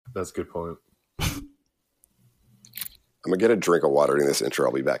That's a good point. I'm going to get a drink of water during this intro.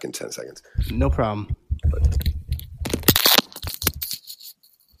 I'll be back in 10 seconds. No problem.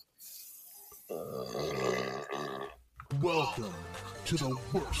 Welcome to the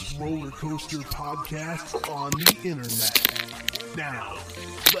worst roller coaster podcast on the internet. Now,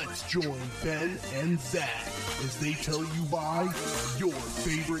 let's join Ben and Zach as they tell you why your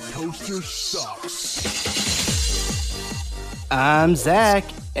favorite coaster sucks. I'm Zach,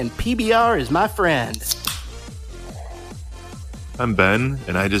 and PBR is my friend. I'm Ben,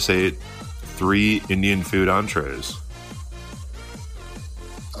 and I just ate 3 Indian food entrees.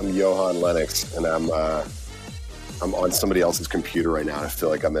 I'm Johan Lennox, and I'm on somebody else's computer right now. And I feel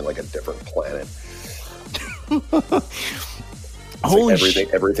like I'm in like a different planet. Holy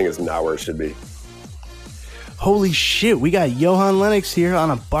everything is not where it should be. Holy shit, we got Johan Lennox here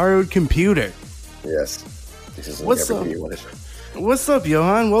on a borrowed computer. Yes. This is What's up? everything you wanted. What's up,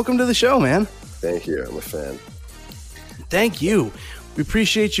 Johan? Welcome to the show, man. Thank you. I'm a fan. Thank you. We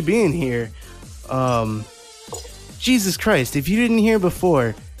appreciate you being here. Jesus Christ, if you didn't hear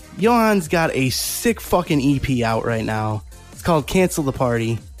before, Johan's got a sick fucking EP out right now. It's called Cancel the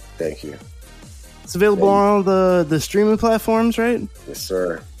Party. Thank you. It's available on all the streaming platforms, right? Yes,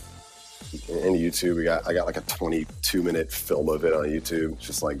 sir. And YouTube, I got like a 22-minute film of it on YouTube,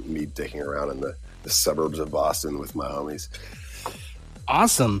 just like me dicking around in the suburbs of Boston with my homies.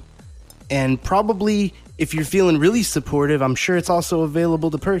 Awesome. And probably, if you're feeling really supportive, I'm sure it's also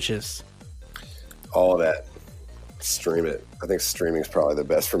available to purchase. All of that. Stream it. I think streaming is probably the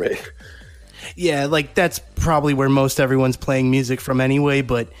best for me. Yeah, like that's probably where most everyone's playing music from anyway,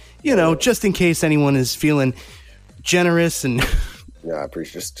 but, you know, just in case anyone is feeling generous and... Yeah, I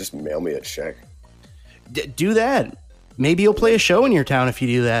appreciate just mail me a check. Do that. Maybe you'll play a show in your town if you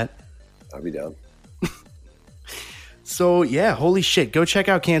do that. I'll be down. So, yeah, holy shit. Go check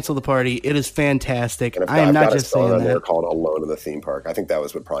out Cancel the Party. It is fantastic. And I am not just saying that. They're that. called Alone in the Theme Park. I think that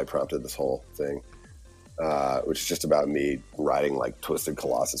was what probably prompted this whole thing, which is just about me riding like Twisted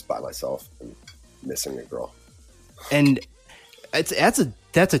Colossus by myself and missing a girl. And that's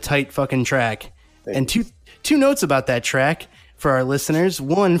a tight fucking track. And two notes about that track for our listeners.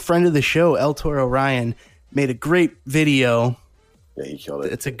 One, friend of the show, El Toro Ryan, made a great video. Yeah, he killed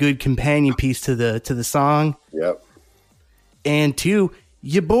it. It's a good companion piece to the song. Yep. And two,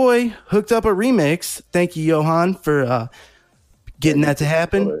 your boy hooked up a remix. Thank you, Johan, for getting that to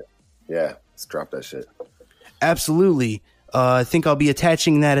happen. Yeah, let's drop that shit. Absolutely. I think I'll be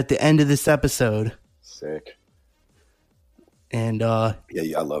attaching that at the end of this episode. Sick. And yeah,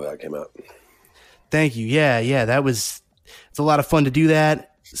 I love how it came out. Thank you. Yeah, it's a lot of fun to do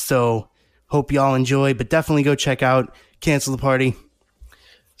that. So hope y'all enjoy, but definitely go check out Cancel the Party.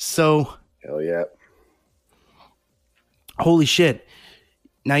 So hell yeah. Holy shit.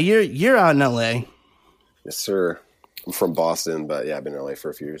 Now you're out in LA. Yes, sir. I'm from Boston, but yeah, I've been in LA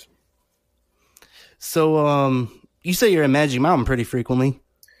for a few years. So you say you're at Magic Mountain pretty frequently.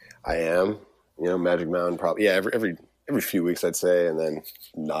 I am. You know, Magic Mountain probably every few weeks I'd say, and then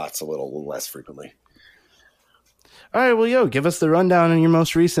Knott's a little less frequently. All right, well, give us the rundown on your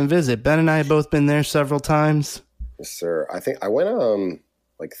most recent visit. Ben and I have both been there several times. Yes, sir. I think I went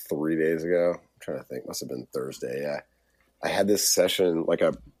like 3 days ago. I'm trying to think. Must have been Thursday. Yeah. I had this session, like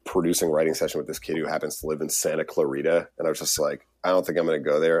a writing session with this kid who happens to live in Santa Clarita. And I was just like, I don't think I'm going to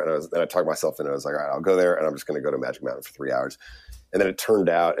go there. And I talked myself into it. I was like, all right, I'll go there. And I'm just going to go to Magic Mountain for 3 hours. And then it turned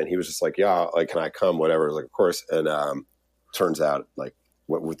out, and he was just like, yeah, like, can I come? Whatever. I was like, of course. And turns out, like,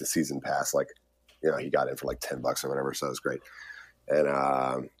 with the season pass, like, you know, he got in for like $10 or whatever. So it was great. And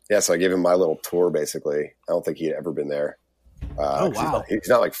so I gave him my little tour, basically. I don't think he had ever been there. Wow. He's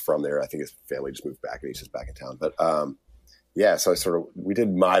not like from there. I think his family just moved back and he's just back in town. But so we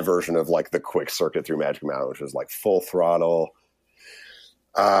did my version of like the quick circuit through Magic Mountain, which was like full throttle.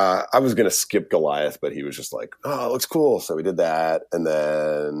 I was going to skip Goliath, but he was just like, oh, it looks cool. So we did that. And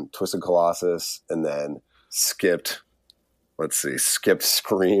then Twisted Colossus, and then skipped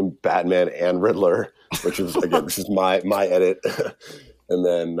Scream, Batman, and Riddler, which is, again, this is my edit. And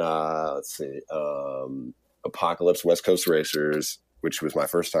then, Apocalypse, West Coast Racers, which was my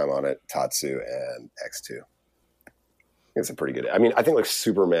first time on it, Tatsu, and X2. It's a pretty good. I mean, I think like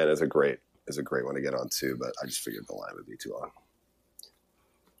Superman is a great one to get on too, but I just figured the line would be too long.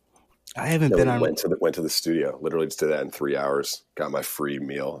 I haven't been on. Went to the studio. Literally just did that in 3 hours. Got my free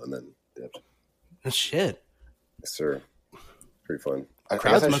meal and then dipped. Oh, shit. Yes, sir. Pretty fun. I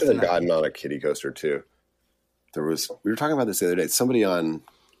guess I should have gotten on a kiddie coaster too. We were talking about this the other day. Somebody on,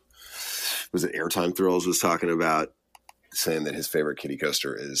 was it Airtime Thrills, was talking about saying that his favorite kiddie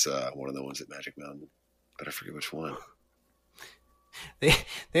coaster is one of the ones at Magic Mountain, but I forget which one. They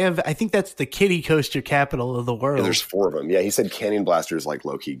have, I think that's the kiddie coaster capital of the world. Yeah, there's 4 of them. Yeah, he said Canyon Blaster is like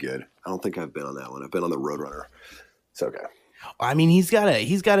low key good. I don't think I've been on that one. I've been on the Roadrunner. It's okay. I mean, he's got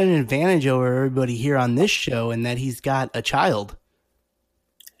an advantage over everybody here on this show in that he's got a child.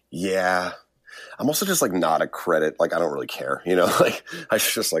 Yeah. I'm also just like not a credit. Like, I don't really care, you know, like I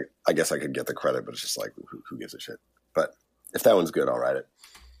just like, I guess I could get the credit, but it's just like, who gives a shit? But if that one's good, I'll ride it.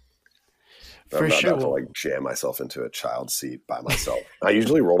 For I'm not sure. about to like jam myself into a child seat by myself. I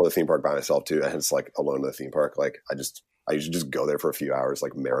usually roll to the theme park by myself too. And it's like alone in the theme park. Like I usually just go there for a few hours,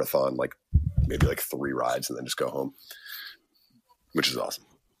 like marathon, like maybe like 3 rides and then just go home, which is awesome.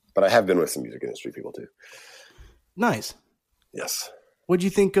 But I have been with some music industry people too. Nice. Yes. What'd you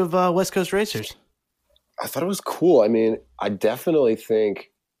think of West Coast Racers? I thought it was cool. I mean, I definitely think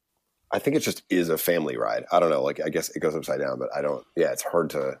it just is a family ride. I don't know. Like, I guess it goes upside down, but it's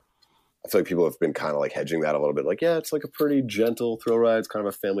hard to, I feel like people have been kind of like hedging that a little bit. Like, yeah, it's like a pretty gentle thrill ride. It's kind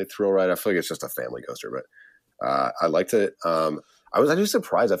of a family thrill ride. I feel like it's just a family coaster, but I liked it. I was actually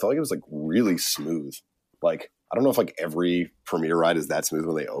surprised. I felt like it was like really smooth. Like, I don't know if like every premiere ride is that smooth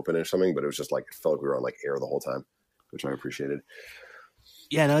when they open or something, but it was just like, it felt like we were on like air the whole time, which I appreciated.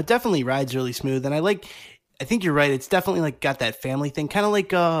 Yeah, no, it definitely rides really smooth. And I think you're right. It's definitely like got that family thing, kind of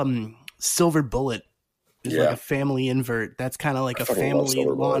like Silver Bullet is like a family invert. That's kind of like a family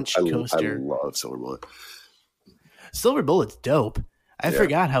launch coaster. I love Silver Bullet. Silver Bullet's dope. I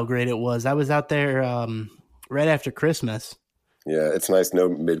forgot how great it was. I was out there right after Christmas. Yeah, it's nice. No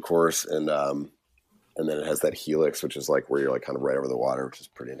mid-course. And then it has that helix, which is like where you're like kind of right over the water, which is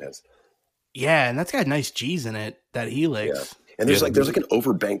pretty intense. Yeah, and that's got nice G's in it, that helix. Yeah. And there's like an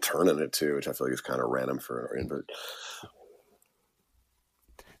overbank turn in it too, which I feel like is kind of random for an invert.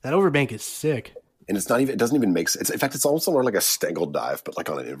 That overbank is sick. And it doesn't even make sense. In fact, it's almost more like a Stengel dive, but like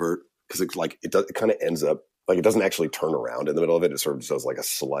on an invert, because it's like it kind of ends up like it doesn't actually turn around in the middle of it. It sort of does like a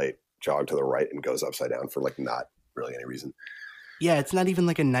slight jog to the right and goes upside down for like not really any reason. Yeah, it's not even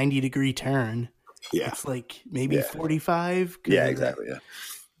like a 90-degree turn. Yeah, it's like maybe 45. Yeah, exactly. Yeah,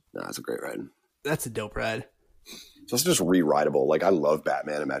 no, it's a great ride. That's a dope ride. So it's just re-rideable. Like I love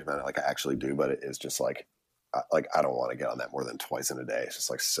Batman and Magic Mountain, like I actually do, but it is just like I don't want to get on that more than twice in a day. It's just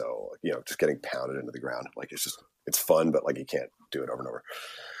like so, you know, just getting pounded into the ground. Like it's fun, but like you can't do it over and over.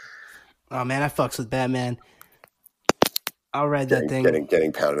 Oh man, I fucks with Batman. I'll ride that thing.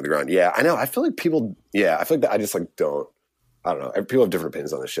 Getting pounded to the ground. Yeah, I know. I feel like people. Yeah, I feel like that. I just like don't. I don't know. People have different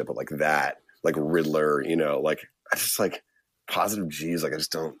opinions on this shit, but like that, like Riddler, you know, like I just like positive G's. Like I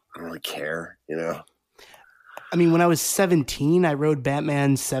don't really care, you know. I mean, when I was 17, I rode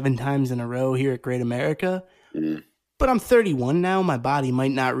Batman 7 times in a row here at Great America. Mm. But I'm 31 now. My body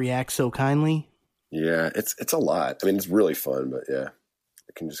might not react so kindly. Yeah, it's a lot. I mean, it's really fun, but yeah,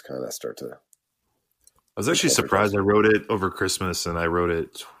 it can just kind of start to. I was actually surprised. I rode it over Christmas, and I rode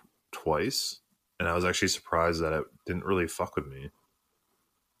it twice, and I was actually surprised that it didn't really fuck with me.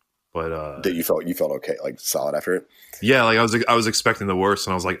 But that you felt okay, like solid after it. Yeah, like I was expecting the worst,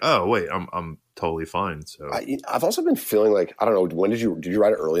 and I was like, oh wait, I'm totally fine. So I've also been feeling like I don't know. When did you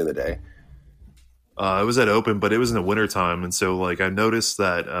ride it early in the day? It was at open, but it was in the wintertime, and so like I noticed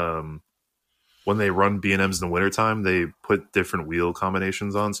that when they run B&Ms in the wintertime, they put different wheel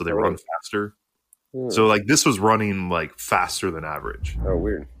combinations on, so they run faster. So like this was running like faster than average. Oh,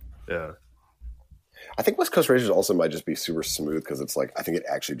 weird. Yeah. I think West Coast Racers also might just be super smooth because it's like I think it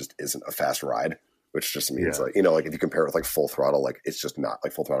actually just isn't a fast ride, which just means like, you know, like if you compare it with like Full Throttle, like it's just not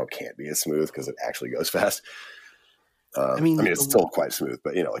like Full Throttle can't be as smooth because it actually goes fast. I mean, it's still quite smooth,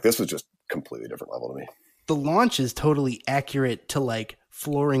 but you know, like this was just completely different level to me. The launch is totally accurate to like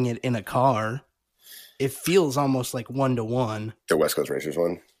flooring it in a car. It feels almost like 1-to-1. The West Coast Racers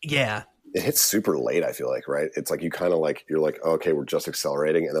one? Yeah. It hits super late, I feel like, right? It's like you kind of like, you're like, oh, okay, we're just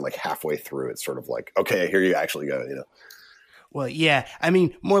accelerating. And then like halfway through, it's sort of like, okay, here you actually go, you know? Well, yeah. I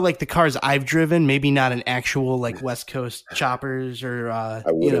mean, more like the cars I've driven, maybe not an actual like West Coast choppers or,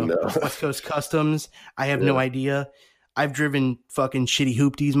 know. West Coast customs. I have no idea. I've driven fucking shitty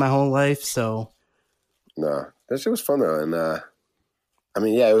hoopties my whole life, so. No, that shit was fun though. And I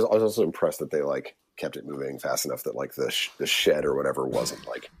mean, yeah, I was also impressed that they like kept it moving fast enough that like the shed or whatever wasn't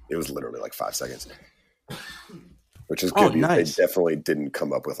like, it was literally like 5 seconds, which is good. Nice. They definitely didn't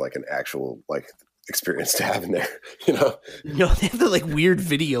come up with like an actual like experience to have in there, you know? No, they have the like weird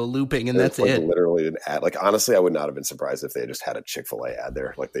video looping and that's like, it. Literally an ad. Like honestly, I would not have been surprised if they just had a Chick-fil-A ad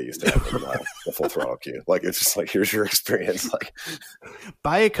there like they used to have in the Full Throttle queue. Like it's just like, here's your experience. Like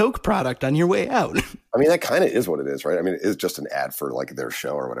buy a Coke product on your way out. I mean, that kind of is what it is, right? I mean, it is just an ad for like their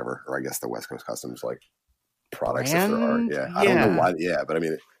show or whatever, or I guess the West Coast Customs like products if there are. Yeah. I don't know why. Yeah. But I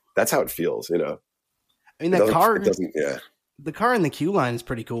mean, that's how it feels, you know? I mean, that car, it doesn't, yeah. The car in the queue line is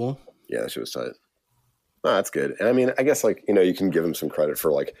pretty cool. Yeah, that shit was tight. Oh, that's good. And I mean, I guess like, you can give them some credit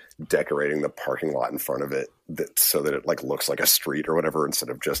for like decorating the parking lot in front of it so that it like looks like a street or whatever instead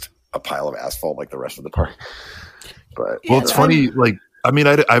of just a pile of asphalt like the rest of the park. But it's funny. Like, I mean,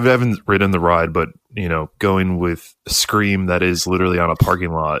 I haven't ridden the ride, but going with Scream that is literally on a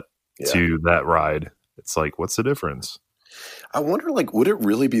parking lot to that ride, it's like, what's the difference? I wonder, like, would it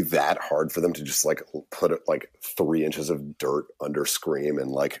really be that hard for them to just like put it like 3 inches of dirt under Scream and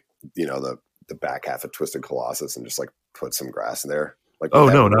like the back half of Twisted Colossus and just like put some grass in there? Like, oh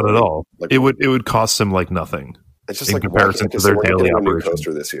no, not at all. Like, it would cost them like nothing. It's just in like comparison to their daily operation.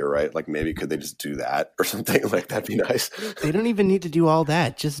 Coaster this year, right? Like maybe could they just do that or something? Like that'd be nice. They don't even need to do all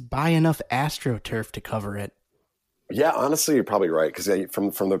that. Just buy enough AstroTurf to cover it. Yeah, honestly, you're probably right because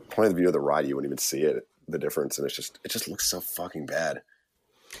from the point of view of the ride, you wouldn't even see the difference, and it just looks so fucking bad.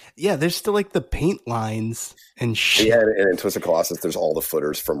 Yeah, there's still like the paint lines and shit. Yeah, and in Twisted Colossus, there's all the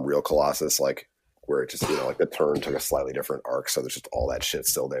footers from Real Colossus, like where it just like the turn took a slightly different arc, so there's just all that shit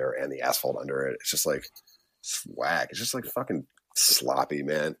still there, and the asphalt under it. It's just like swag. It's just like fucking sloppy,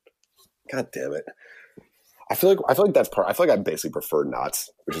 man. God damn it. I feel like that's part. I feel like I basically prefer Knott's,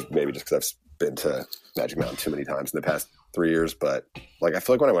 which is maybe just because I've been to Magic Mountain too many times in the past 3 years. But like, I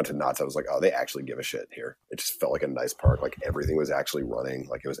feel like when I went to Knott's, I was like, oh, they actually give a shit here. It just felt like a nice park. Like everything was actually running.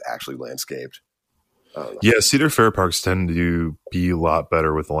 Like it was actually landscaped. Yeah, Cedar Fair parks tend to be a lot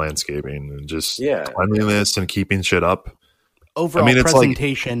better with landscaping and just cleanliness and keeping shit up. Overall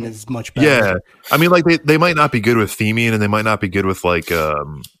presentation is much better. Yeah. I mean, like they might not be good with theming and they might not be good with like, I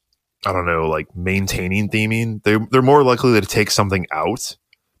don't know, like maintaining theming. They're more likely to take something out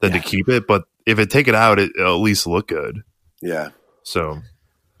than to keep it. But if it take it out, it'll at least look good. Yeah. So.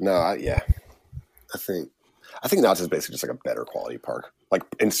 No, I think Knott's is basically just like a better quality park. Like,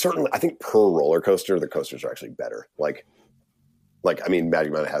 and certainly, I think per roller coaster, the coasters are actually better. Like I mean,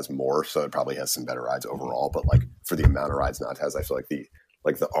 Magic Mountain has more, so it probably has some better rides overall. But like for the amount of rides Knott's has, I feel like the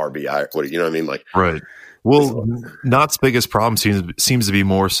RBI, you know what I mean? Like, right. Well, Knott's biggest problem seems to be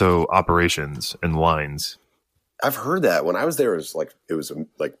more so operations and lines. I've heard that when I was there, it was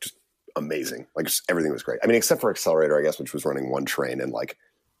just amazing. Like just everything was great. I mean, except for Accelerator, I guess, which was running one train and like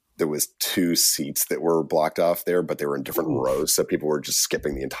there was 2 seats that were blocked off there, but they were in different rows, so people were just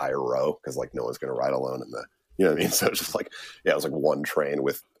skipping the entire row because like no one's going to ride alone in the. You know what I mean? So it was just like, it was like one train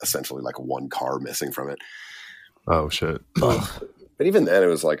with essentially like one car missing from it. Oh, shit. But even then, it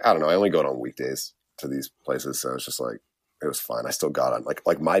was like, I don't know. I only go on weekdays to these places. So it's just like, it was fine. I still got on.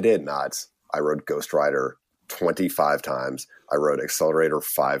 Like my day at Knott's, I rode Ghost Rider 25 times. I rode Accelerator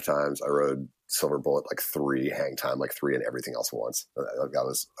 5 times. I rode Silver Bullet like 3, Hang Time like 3, and everything else once. That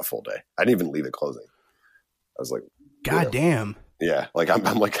was a full day. I didn't even leave it closing. I was like, God damn. Yeah. Like I'm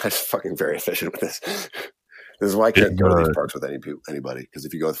like, I'm just fucking very efficient with this. This is why I can't go to these parks with anybody. Because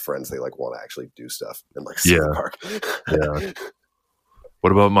if you go with friends, they like want to actually do stuff and like see the park. Yeah.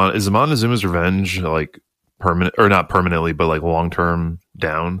 What about is Montezuma's Revenge like permanent or not permanently, but like long term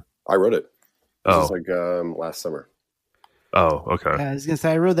down? I rode it. This was like last summer. Oh, okay. Yeah, I was gonna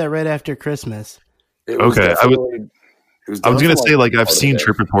say I rode that right after Christmas. Okay, I was gonna say like I've seen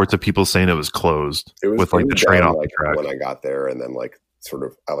trip reports of people saying it was closed with like the train off the track when I got there, and then like sort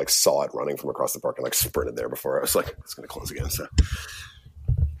of I like saw it running from across the park and like sprinted there before I was like it's gonna close again. So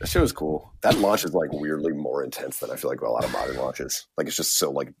that shit was cool. That launch is like weirdly more intense than I feel like a lot of modern launches. Like it's just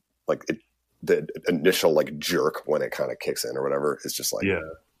so like the initial like jerk when it kind of kicks in or whatever is just like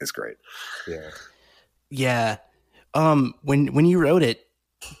it's great. Yeah. When you rode it,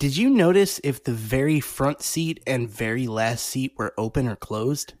 did you notice if the very front seat and very last seat were open or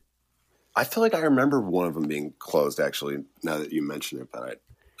closed? I feel like I remember one of them being closed, actually, now that you mention it, but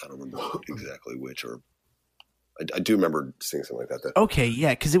I don't remember exactly which. Or I do remember seeing something like that. Okay,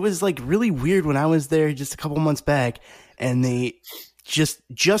 yeah, because it was like really weird when I was there just a couple months back, and they just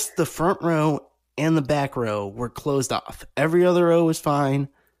the front row and the back row were closed off. Every other row was fine,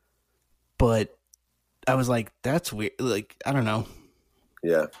 but I was like, that's weird. Like, I don't know.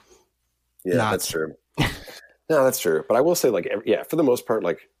 Yeah, that's true. No, that's true. But I will say, like, for the most part,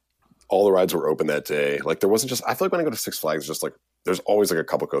 like, all the rides were open that day. Like, there wasn't just, I feel like when I go to Six Flags, just like, there's always like a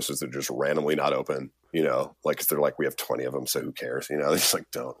couple coasters that are just randomly not open, you know, like, cause they're like, we have 20 of them, so who cares? You know, they just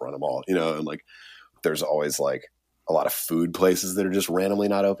like, don't run them all, you know, and like, there's always like a lot of food places that are just randomly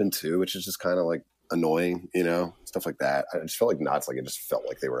not open too, which is just kind of like annoying, you know, stuff like that. I just felt like Knott's, like, it just felt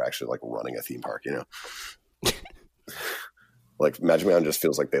like they were actually like running a theme park, you know? Like Magic Mountain just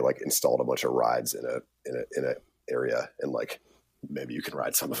feels like they like installed a bunch of rides in a area, and like maybe you can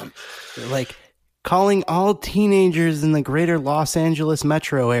ride some of them. They're like calling all teenagers in the greater Los Angeles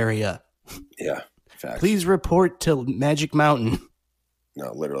metro area. Yeah, Facts. Please report to Magic Mountain.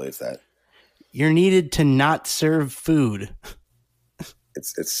 No, literally, it's that. You're needed to not serve food.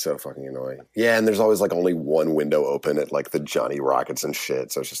 It's so fucking annoying. Yeah, and there's always like only one window open at like the Johnny Rockets and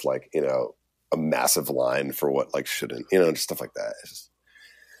shit. So it's just like, a massive line for what like shouldn't, just stuff like that. It's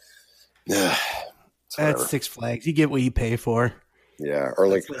just, That's Six Flags. You get what you pay for. Yeah, or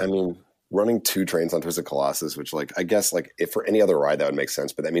like, running 2 trains on Twisted Colossus, which like, I guess like if for any other ride that would make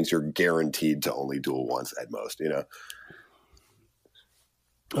sense, but that means you're guaranteed to only duel once at most,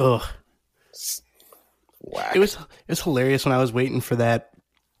 Ugh. Whack. It was hilarious when I was waiting for that.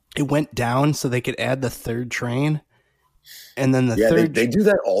 It went down so they could add the 3rd train. And then the third... They do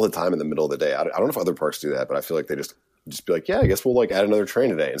that all the time in the middle of the day. I don't know if other parks do that, but I feel like they just be like, yeah, I guess we'll like add another train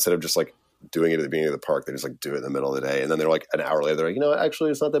today. Instead of just like doing it at the beginning of the park, they just like do it in the middle of the day. And then they're like an hour later, they're like,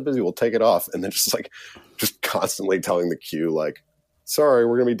 actually it's not that busy. We'll take it off. And then just constantly telling the queue like, sorry,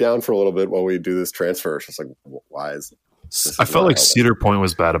 we're going to be down for a little bit while we do this transfer. It's just like, why is I felt like Cedar Point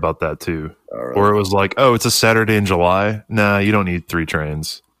was bad about that too. Oh, really? Or it was like, oh, it's a Saturday in July. Nah, you don't need 3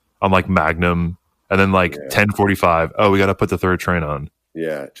 trains. On like Magnum. And then like 10:45. Oh, we got to put the 3rd train on.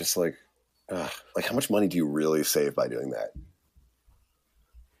 Yeah, just like how much money do you really save by doing that?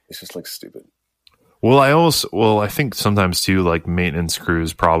 It's just like stupid. Well, I think sometimes too, like maintenance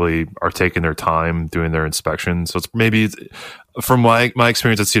crews probably are taking their time doing their inspection. So from my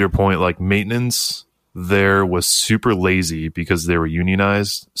experience at Cedar Point, like maintenance there was super lazy because they were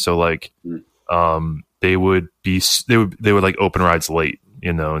unionized. So like, they would like open rides late,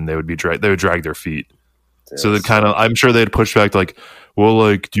 and they would drag their feet. Yeah, so they I'm sure they'd push back like, well,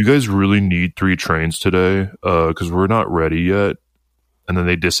 like, do you guys really need 3 trains today? Cause we're not ready yet. And then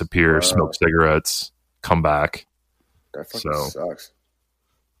they disappear, smoke cigarettes, come back. That fucking sucks.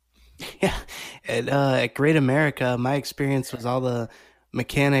 Yeah. At Great America, my experience was all the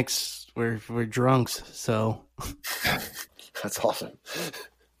mechanics were drunks. So that's awesome.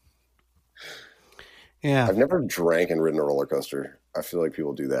 Yeah. I've never drank and ridden a roller coaster. I feel like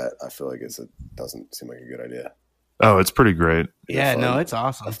people do that. I feel like it doesn't seem like a good idea. Oh, it's pretty great. Yeah, no, it's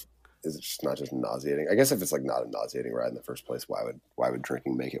awesome. Is it just not just nauseating? I guess if it's like not a nauseating ride in the first place, why would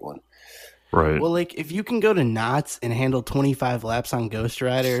drinking make it one? Right. Well, like if you can go to Knott's and handle 25 laps on Ghost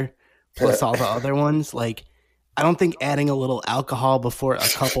Rider plus all the other ones, like I don't think adding a little alcohol before a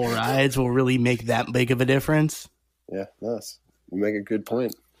couple rides will really make that big of a difference. Yeah, nice. You make a good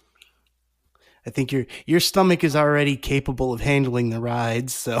point. I think your stomach is already capable of handling the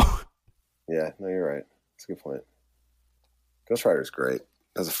rides, so. Yeah, no, you're right. That's a good point. Ghost Rider is great.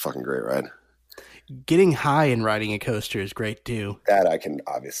 That's a fucking great ride. Getting high and riding a coaster is great too. That I can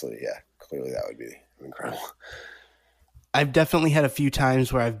obviously, clearly that would be incredible. I've definitely had a few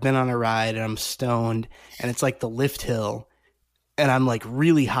times where I've been on a ride and I'm stoned and it's like the lift hill and I'm like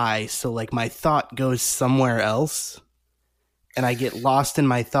really high. So like my thought goes somewhere else and I get lost in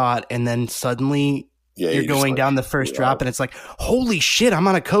my thought. And then suddenly you're going down the first drop and it's like, holy shit, I'm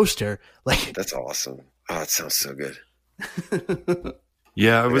on a coaster. Like that's awesome. Oh, that sounds so good.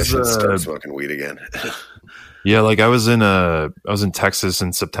 Yeah, I should start smoking weed again. Yeah, like I was in Texas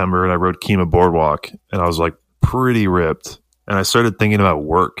in September and I rode Kima Boardwalk and I was like pretty ripped and I started thinking about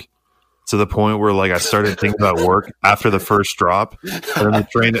work to the point where like I started thinking about work after the first drop and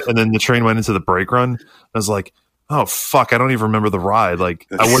then the train went into the brake run. I was like, oh fuck, I don't even remember the ride. Like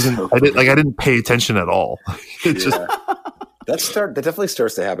I didn't pay attention at all. That definitely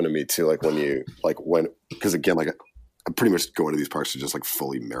starts to happen to me too. Like because again, like I'm pretty much going to these parks to just like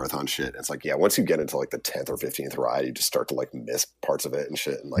fully marathon shit. It's like, yeah, once you get into like the 10th or 15th ride, you just start to like miss parts of it and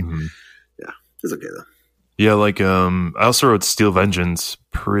shit. And like, yeah, it's okay though. Yeah. Like, I also rode Steel Vengeance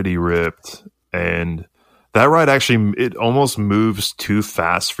pretty ripped. And that ride actually, it almost moves too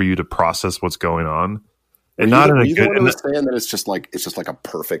fast for you to process what's going on. And not in a good way. Saying that it's just like a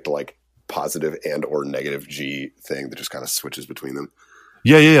perfect, like positive and or negative G thing that just kind of switches between them.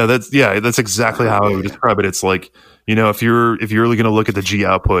 Yeah. That's exactly how I would describe it. It's like, if you're really going to look at the G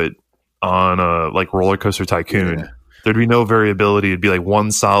output on like Roller Coaster Tycoon, there'd be no variability. It'd be like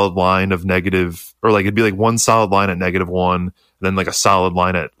one solid line of negative, or like it'd be like one solid line at -1, and then like a solid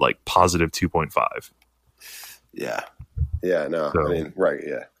line at like positive 2.5. Yeah. Yeah. No. So, I mean, right.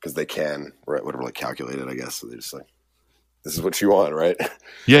 Yeah, because they can whatever like calculate it, I guess. So they just like, this is what you want, right?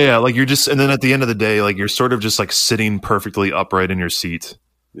 Yeah. Like you're just, and then at the end of the day, like you're sort of just like sitting perfectly upright in your seat.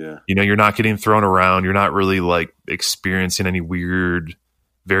 Yeah. You're not getting thrown around. You're not really like experiencing any weird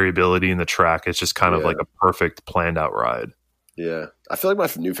variability in the track. It's just kind of like a perfect planned out ride. Yeah. I feel like my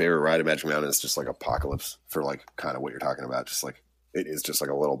new favorite ride at Magic Mountain is just like Apocalypse for like kind of what you're talking about. Just like, it is just like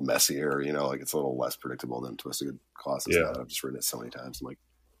a little messier, like it's a little less predictable than Twisted Colossus. Yeah. I've just ridden it so many times. I'm like,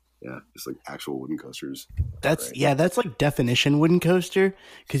 Yeah, just like actual wooden coasters. That's like definition wooden coaster,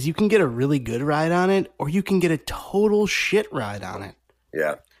 because you can get a really good ride on it, or you can get a total shit ride on it.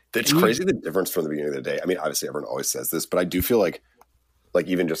 Yeah, it's crazy the difference from the beginning of the day. I mean, obviously everyone always says this, but I do feel like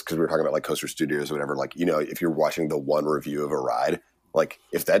even just because we were talking about like Coaster Studios or whatever, like, you know, if you're watching the one review of a ride, like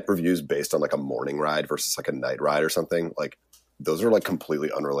if that review is based on like a morning ride versus like a night ride or something, like those are like completely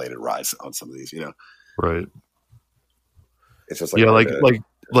unrelated rides on some of these, you know? Right. It's just like,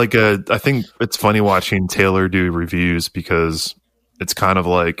 yeah, I think it's funny watching Taylor do reviews, because it's kind of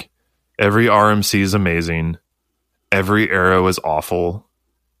like every RMC is amazing, every Aero is awful,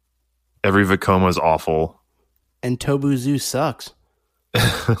 every Vekoma is awful, and Tobu Zoo sucks.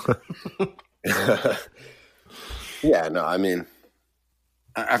 Yeah, no, I mean,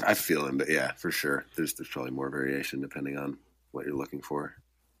 I feel him, but yeah, for sure, there's probably more variation depending on what you're looking for.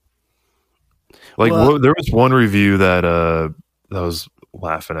 Like, there was one review that I was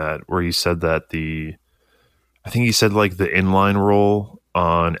laughing at, where he said that I think he said like the inline roll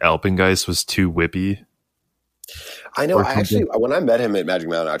on Alpengeist was too whippy. I know. When I met him at Magic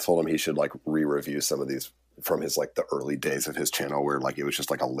Mountain, I told him he should like re-review some of these from his like the early days of his channel, where like it was just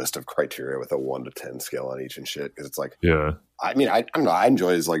like a list of criteria with a 1 to 10 scale on each and shit. Because it's like, yeah. I mean, I don't know. I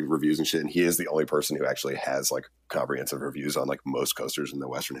enjoy his like reviews and shit, and he is the only person who actually has like comprehensive reviews on like most coasters in the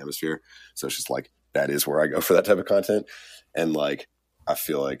Western Hemisphere. So it's just like that is where I go for that type of content. And like, I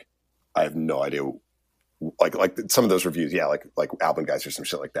feel like I have no idea. Like some of those reviews, yeah, like Alpengeist or some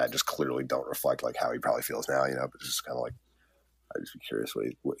shit like that, just clearly don't reflect like how he probably feels now, you know. But it's just kind of like, I'd just be curious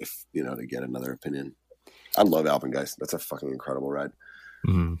if you know, to get another opinion. I love Alpengeist. That's a fucking incredible ride.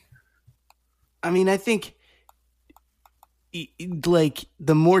 Mm-hmm. I mean, I think like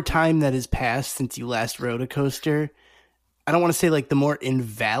the more time that has passed since you last rode a coaster, I don't want to say like the more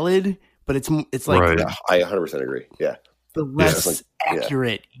invalid, but it's like, right. Yeah, I 100% agree. Yeah, the less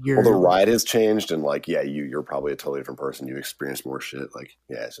accurate. Yeah. Well, the ride has changed, and like, yeah, you're probably a totally different person. You experience more shit. Like,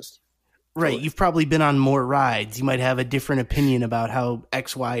 yeah, it's just right. Totally. You've probably been on more rides. You might have a different opinion about how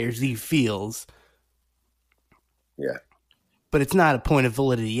X, Y, or Z feels. Yeah. But it's not a point of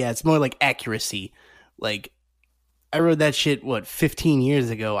validity. Yeah, it's more like accuracy. Like, I rode that shit, 15 years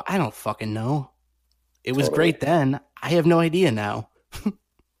ago? I don't fucking know. It was great then. I have no idea now.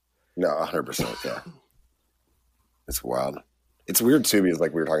 No, 100%, yeah. It's wild. It's weird, too, because,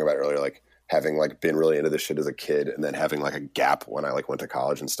 like, we were talking about earlier, like, having, like, been really into this shit as a kid, and then having, like, a gap when I, like, went to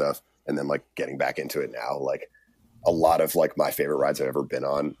college and stuff, and then, like, getting back into it now. Like, a lot of, like, my favorite rides I've ever been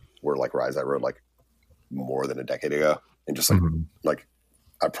on were, like, rides I rode, like, more than a decade ago, and just like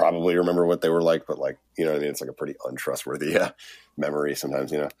I probably remember what they were like, but like, you know what I mean, it's like a pretty untrustworthy memory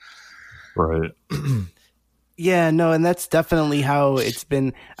sometimes, you know. Right. Yeah, no, and that's definitely how it's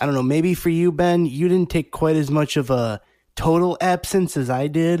been. I don't know, maybe for you, Ben, you didn't take quite as much of a total absence as I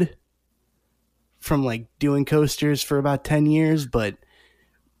did from like doing coasters for about 10 years, but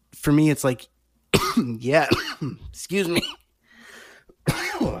for me it's like yeah, excuse me.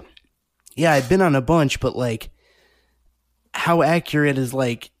 Yeah, I've been on a bunch, but like, how accurate is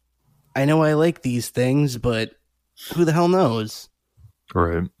like, I know I like these things, but who the hell knows?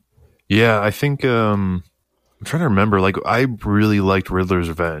 Right. Yeah, I think I'm trying to remember. Like, I really liked Riddler's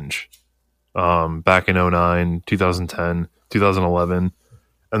Revenge back in 2009, 2010, 2011,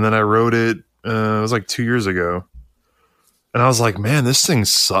 and then I rode it. It was like 2 years ago, and I was like, man, this thing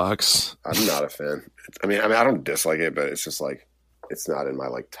sucks. I'm not a fan. I mean, I don't dislike it, but it's just like, it's not in my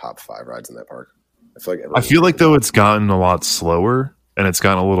like top 5 rides in that park. I feel like though it's gotten a lot slower, and it's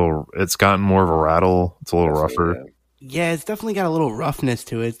gotten more of a rattle. It's a little rougher. Yeah, it's definitely got a little roughness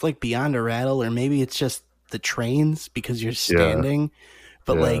to it. It's like beyond a rattle, or maybe it's just the trains because you're standing. Yeah.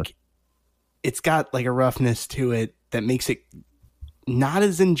 But like, it's got like a roughness to it that makes it not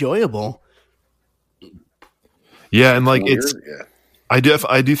as enjoyable. Yeah, and like I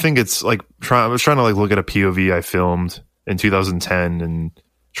do think it's like I was trying to like look at a POV I filmed in 2010 and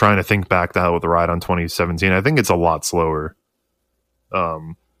trying to think back to the ride on 2017. I think it's a lot slower. I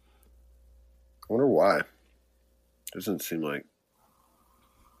wonder why. It doesn't seem like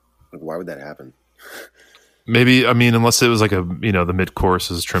why would that happen? Maybe, I mean, unless it was like the mid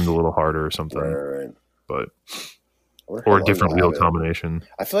course is trimmed a little harder or something. Right. But or a different wheel combination.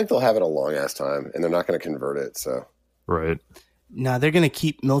 I feel like they'll have it a long ass time, and they're not going to convert it. So right. No, they're going to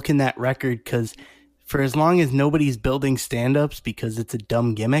keep milking that record because for as long as nobody's building stand-ups because it's a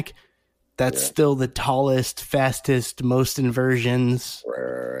dumb gimmick, that's still the tallest, fastest, most inversions.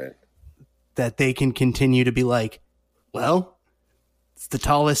 Right. That they can continue to be like, well, it's the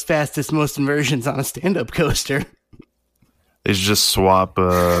tallest, fastest, most inversions on a stand-up coaster. They should just swap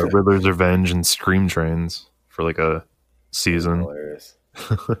Riddler's Revenge and Scream Trains for like a season.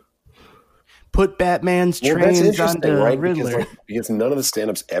 put Batman's Well, that's trains interesting, onto right? Riddler. Because none of the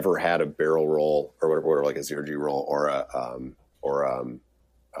stand-ups ever had a barrel roll or whatever, like a zero G roll or a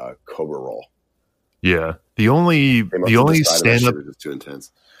Cobra roll. Yeah. The only stand up was just too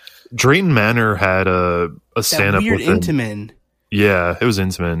intense. Drayton Manor had a stand up Weird with him. Intamin. Yeah, it was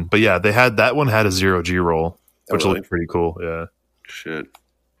Intamin. But yeah, they had that one had a zero G roll, which really? looked pretty cool. Yeah. Shit.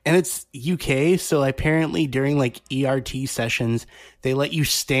 And it's UK, so apparently during like ERT sessions, they let you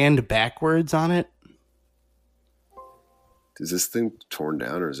stand backwards on it. Is this thing torn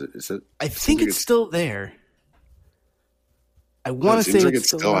down, or is it? I think it's still there. I want to say like it's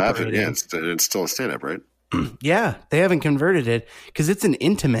still happening. operating. Yeah, it's still a stand-up, right? Yeah, they haven't converted it because it's an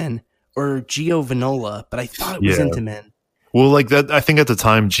Intamin or Gio Vanola, but I thought it was Intamin. Well, like that, I think at the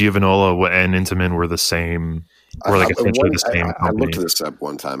time Giovanola and Intamin were the same. Or like essentially the same company. I looked this up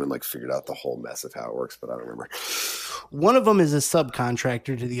one time and like figured out the whole mess of how it works, but I don't remember. One of them is a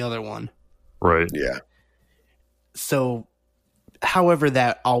subcontractor to the other one. Right. Yeah. So, however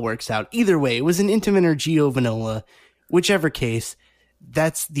that all works out, either way, it was an Intamin or Gio Vanola. Whichever case,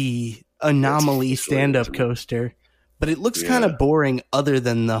 that's the anomaly stand-up coaster. But it looks kind of boring other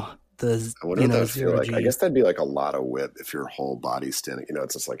than the I wonder what that would feel like. I guess that'd be like a lot of whip if your whole body's standing. You know,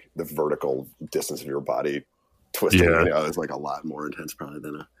 it's just like the vertical distance of your body twisting. Yeah. You know, it's like a lot more intense probably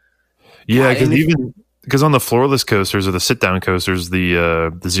than a. Yeah, because on the floorless coasters or the sit-down coasters,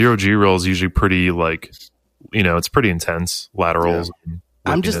 the zero G roll is usually pretty like, you know, it's pretty intense laterals. Yeah.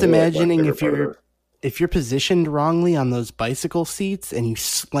 I'm just imagining if you're positioned wrongly on those bicycle seats and you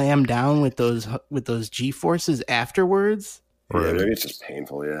slam down with those G forces afterwards. Right. Yeah, maybe it's just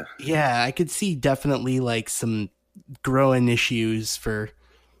painful. Yeah. Yeah, I could see definitely like some growing issues for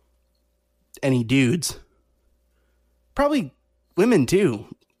any dudes. Probably women too.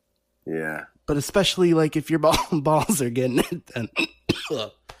 Yeah. But especially like if your balls are getting it, then.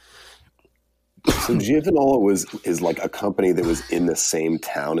 So Giovanola is like a company that was in the same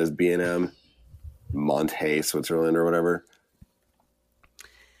town as B&M, Monthey, Switzerland, or whatever.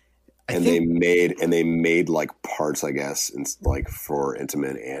 They made like parts, I guess, like for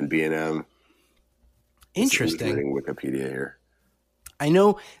Intamin and B&M. Interesting. Reading Wikipedia here. I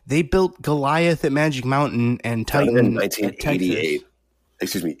know they built Goliath at Magic Mountain and Titan in 1988.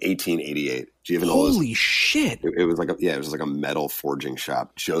 Excuse me, 1888. Giovanola's. Holy shit! It was like it was like a metal forging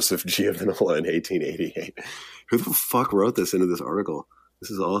shop. Joseph Giovanola in 1888. Who the fuck wrote this into this article? This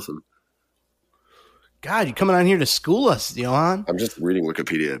is awesome. God, you're coming on here to school us, Johan. I'm just reading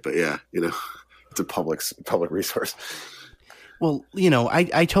Wikipedia, but yeah, you know, it's a public resource. Well, you know,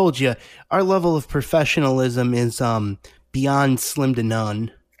 I told you our level of professionalism is beyond slim to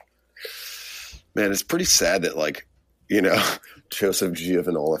none. Man, it's pretty sad that, like, you know, Joseph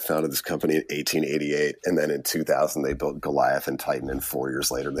Giovanola founded this company in 1888, and then in 2000 they built Goliath and Titan, and 4 years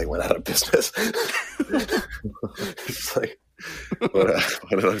later they went out of business. It's like, what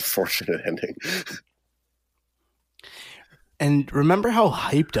an unfortunate ending. And remember how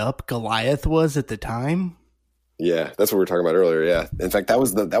hyped up Goliath was at the time? Yeah, that's what we were talking about earlier. Yeah, in fact, that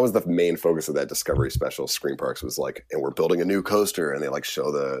was the main focus of that Discovery special. Screen Parks was like, and we're building a new coaster, and they like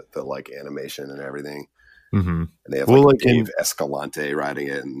show the like animation and everything. Mm-hmm. And they have like Dave Escalante riding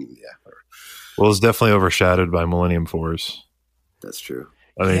it, and yeah. Well, it's definitely overshadowed by Millennium Force. That's true.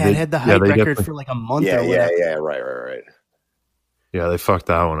 I mean, it had the hype record for like a month. Yeah, right. Yeah, they fucked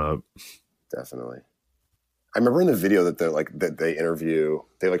that one up. Definitely. I remember in the video that they interview,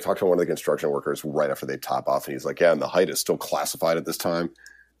 they like talk to one of the construction workers right after they top off, and he's like, "Yeah, and the height is still classified at this time."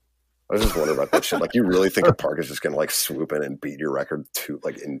 I was just wondering about that shit. Like, you really think a park is just gonna like swoop in and beat your record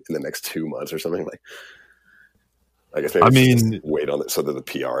in the next 2 months or something? Like, I guess maybe just wait on it so that the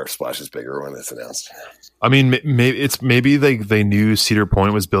PR splash is bigger when it's announced. I mean, maybe they knew Cedar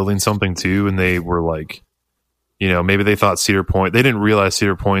Point was building something too, and they were like, you know, maybe they thought Cedar Point. They didn't realize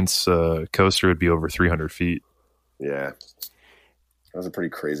Cedar Point's coaster would be over 300 feet. Yeah, that was a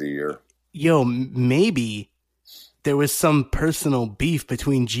pretty crazy year. Yo, maybe there was some personal beef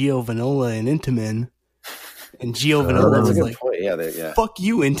between Gio Vanola and Intamin, and Gio Vanola was like, yeah. "Fuck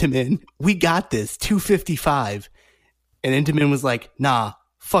you, Intamin. We got this. 255." And Intamin was like, "Nah,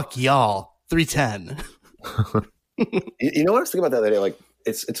 fuck y'all. 310." You know what I was thinking about the other day? Like,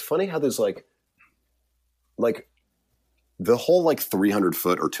 it's funny how there's like the whole like 300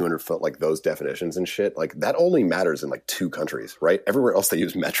 foot or 200 foot, like those definitions and shit, like that only matters in like 2 countries, right? Everywhere else they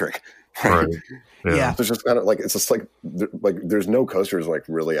use metric. Right. Yeah. There's just kind of like, it's just like there's no coasters like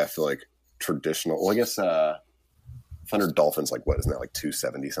really, I feel like traditional. Well, I guess Thunder Dolphin's like, what isn't that, like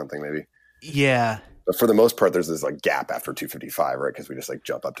 270 something maybe? Yeah. But for the most part, there's this like gap after 255, right? Because we just like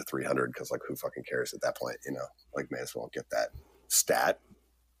jump up to 300 because like who fucking cares at that point, you know? Like, may as well get that stat.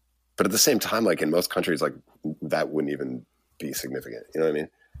 But at the same time, like in most countries, like that wouldn't even be significant. You know what I mean?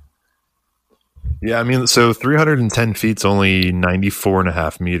 Yeah, I mean, so 310 feet's only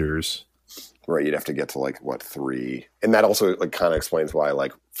 94.5 meters. Right, you'd have to get to like what 3, and that also like kind of explains why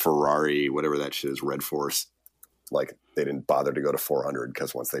like Ferrari, whatever that shit is, Red Force, like they didn't bother to go to 400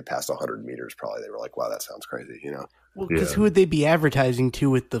 because once they passed 100 meters, probably they were like, wow, that sounds crazy, you know? Well, because Yeah. who would they be advertising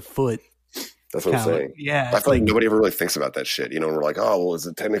to with the foot? That's what I'm count? saying. Yeah, I it's feel like nobody ever really thinks about that shit, you know. And we're like, oh, well, is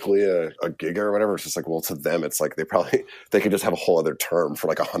it technically a giga or whatever? It's just like, well, to them, it's like they could just have a whole other term for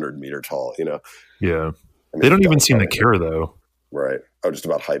like 100-meter tall, you know? Yeah. I mean, They don't even seem to probably- care, though. Right. Oh, just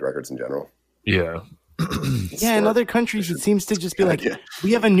about height records in general. Yeah. yeah, in other countries, it seems to just be like, Yeah.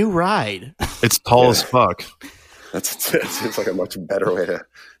 we have a new ride. It's tall Yeah. as fuck. That seems like a much better way to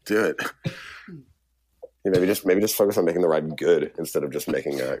do it. Yeah, maybe just focus on making the ride good instead of just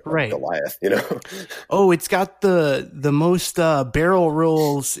making a Right. Goliath, you know? Oh, it's got the most barrel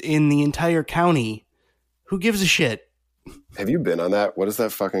rolls in the entire county. Who gives a shit? Have you been on that? What is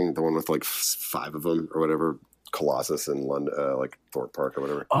that fucking, the one with like 5 of them or whatever? Colossus in London, like Thorpe Park or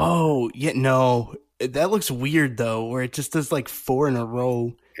whatever. Oh, yeah, no. That looks weird, though, where it just does like 4 in a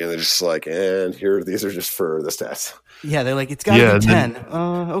row. And they're just like, and here, these are just for the stats. Yeah, they're like, it's got to Yeah, be and 10.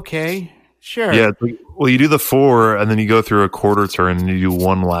 Okay, sure. Yeah. it's like- well, you do the 4, and then you go through a quarter turn, and you do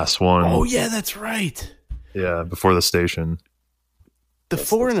one last one. Oh, yeah, that's right. Yeah, before the station. The That's-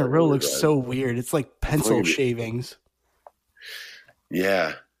 4 in that's a like row weird, looks right? so weird. It's like pencil Look at it. shavings.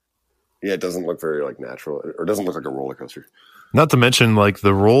 Yeah. Yeah, it doesn't look very like natural, or it doesn't look like a roller coaster. Not to mention, like,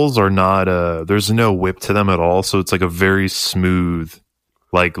 the rolls are not, there's no whip to them at all, so it's like a very smooth,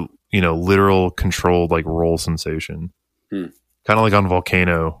 like, you know, literal controlled, like, roll sensation. Hmm. Kind of like on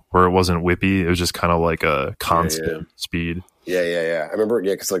Volcano, where it wasn't whippy, it was just kind of like a constant speed. Yeah. I remember,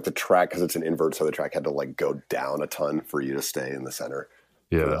 yeah, because like the track, because it's an invert, so the track had to like go down a ton for you to stay in the center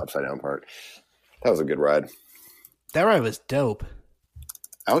for the Yeah. upside down part. That was a good ride. That ride was dope.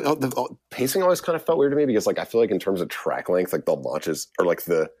 The pacing always kind of felt weird to me because like I feel like in terms of track length, like the launches or like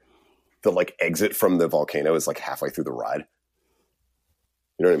the like exit from the volcano is like halfway through the ride.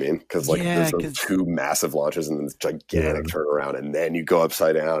 You know what I mean? Because like Yeah, there's 'cause- those 2 massive launches and then this gigantic turnaround, and then you go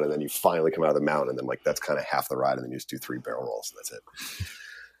upside down, and then you finally come out of the mountain, and then like that's kind of half the ride, and then you just do 3 barrel rolls, and that's it.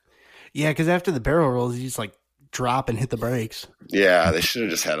 Yeah, because after the barrel rolls, you just like drop and hit the brakes. Yeah, they should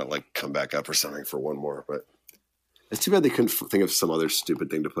have just had it like come back up or something for one more, but it's too bad they couldn't think of some other stupid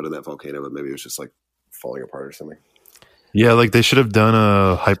thing to put in that volcano, but maybe it was just like falling apart or something. Yeah, like they should have done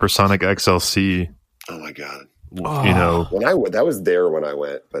a hypersonic XLC, Oh my god. you know. When I went, that was there when I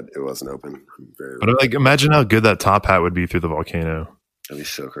went, but it wasn't open. I'm very, But like, imagine how good that top hat would be through the volcano. that'd be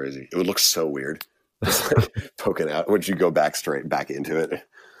so crazy. It would look so weird. Just like poking out. Would you go back into it?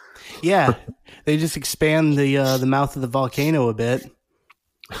 Yeah, they just expand the mouth of the volcano a bit.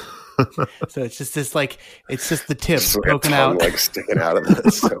 So it's just this like it's just the tip Just like a poking tongue, out. like sticking out of it.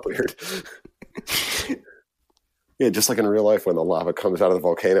 It's so weird. Yeah, just like in real life when the lava comes out of the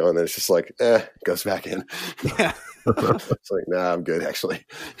volcano and then it's just like, goes back in. Yeah. It's like, nah, I'm good actually.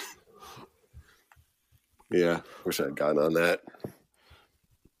 Yeah, wish I had gotten on that.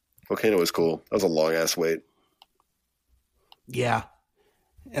 Volcano was cool. That was a long ass wait. Yeah,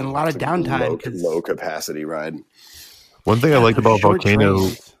 and a lot of downtime. 'cause- Low capacity ride. One thing I liked about short Volcano,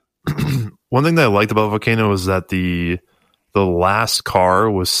 trains. one thing that I liked about Volcano was that the last car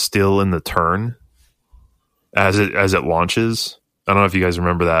was still in the turn as it launches. I don't know if you guys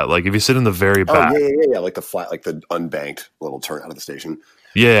remember that. Like if you sit in the very back, Oh yeah. Like the flat, like the unbanked little turn out of the station.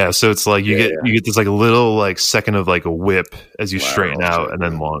 yeah. So it's like you Yeah, get this like little like second of like a whip as you Wow, straighten out okay. and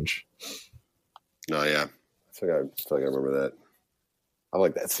then launch. No, yeah. I feel like I remember that. I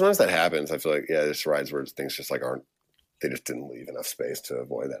like that. Sometimes that happens. I feel like there's rides where things just like aren't. They just didn't leave enough space to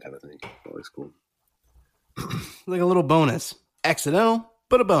avoid that type of thing. Always cool. Like a little bonus, accidental,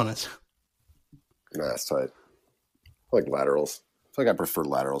 but a bonus. Nah, that's tight. I like laterals. I feel like I prefer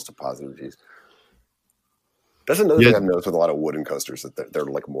laterals to positive G's. That's another thing I've noticed with a lot of wooden coasters that they're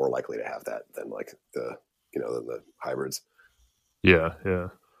like more likely to have that than like than the hybrids. Yeah.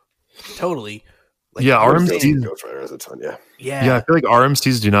 Totally. Yeah, RMCs. Ghost Rider has a ton. Yeah. Yeah, I feel like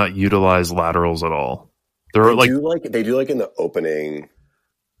RMCs do not utilize laterals at all. They're They do like in the opening,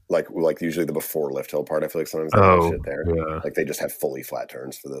 like usually the before lift hill part. I feel like sometimes they have shit there. Yeah. Like they just have fully flat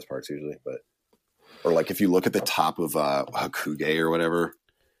turns for those parts usually. But or like if you look at the top of Hakuge or whatever,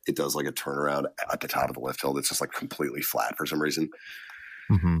 it does like a turnaround at the top of the lift hill that's just like completely flat for some reason.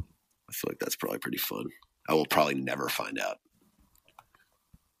 Mm-hmm. I feel like that's probably pretty fun. I will probably never find out.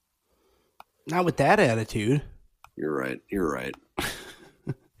 Not with that attitude. You're right.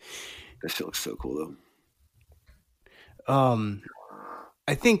 That shit looks so cool though.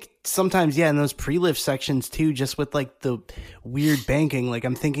 I think sometimes, in those pre-lift sections too, just with like the weird banking, like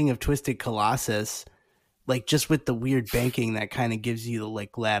I'm thinking of Twisted Colossus, like just with the weird banking that kind of gives you the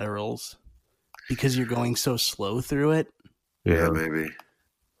like laterals because you're going so slow through it. Yeah, maybe.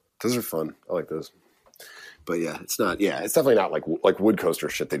 Those are fun. I like those. But yeah, it's not. Yeah, it's definitely not like wood coaster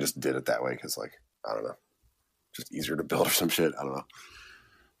shit. They just did it that way because, like, I don't know, just easier to build or some shit. I don't know.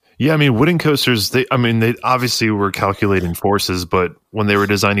 Yeah, I mean, wooden coasters. They obviously were calculating forces, but when they were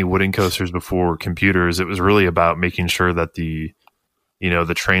designing wooden coasters before computers, it was really about making sure that the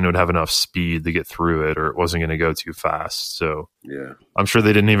train would have enough speed to get through it, or it wasn't going to go too fast. So yeah, I'm sure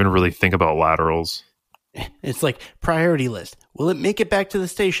they didn't even really think about laterals. It's like priority list. Will it make it back to the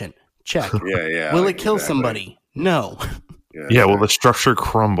station? Check. Yeah. Will it kill somebody? No. Yeah. Will the structure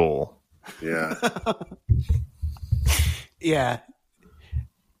crumble? Yeah. Yeah.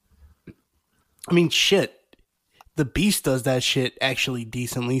 I mean, shit. The Beast does that shit actually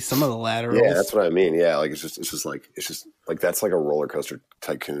decently. Some of the laterals. Yeah, that's what I mean. Yeah, like it's just like that's like a roller coaster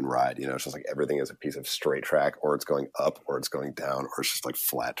tycoon ride. You know, it's just like everything is a piece of straight track, or it's going up, or it's going down, or it's just like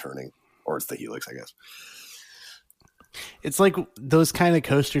flat turning, or it's the helix, I guess. It's like those kind of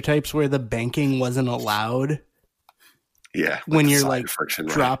coaster types where the banking wasn't allowed. Yeah, like when you're like friction,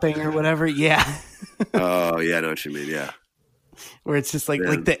 dropping or whatever. Yeah. Oh yeah, I know what you mean. Yeah. Where it's just like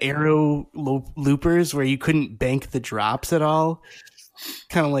the aero loopers where you couldn't bank the drops at all.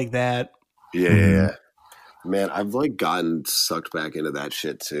 Kind of like that. Yeah. Man, I've like gotten sucked back into that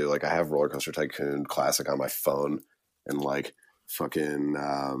shit too. Like I have Roller Coaster Tycoon Classic on my phone, and like fucking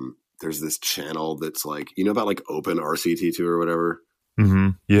there's this channel that's like, you know about like Open RCT2 or whatever. Mm-hmm.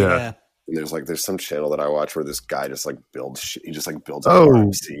 Yeah. And there's some channel that I watch where this guy just like builds. He just like builds.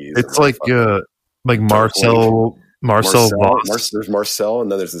 It's like Marcel Voss. There's Marcel,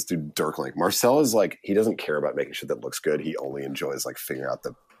 and then there's this dude Dirklink. Marcel is like, he doesn't care about making shit that looks good. He only enjoys like figuring out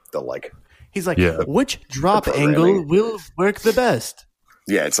the like. He's like, which drop angle will work the best?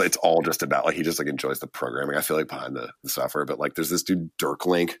 Yeah, it's all just about like he just like enjoys the programming. I feel like behind the software, but like there's this dude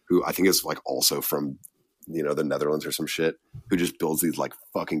Dirklink who I think is like also from the Netherlands or some shit, who just builds these like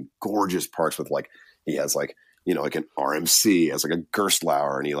fucking gorgeous parks with like he has like like an RMC, has like a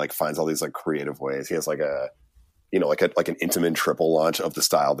Gerstlauer, and he like finds all these like creative ways. He has like a like an Intamin triple launch of the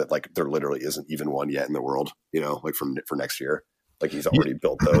style that like there literally isn't even one yet in the world, like for next year. Like he's already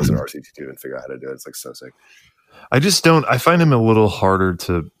built those in RCT2 and figure out how to do it. It's like so sick. I find him a little harder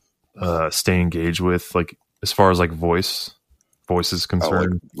to stay engaged with, like as far as like voice is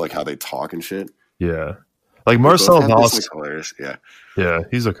concerned. Like how they talk and shit. Yeah. Like Marcel Voss. Like hilarious. Yeah. Yeah,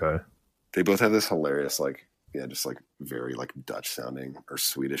 he's okay. They both have this hilarious, like, just like very like Dutch sounding or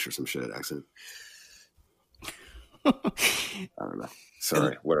Swedish or some shit accent. I don't know.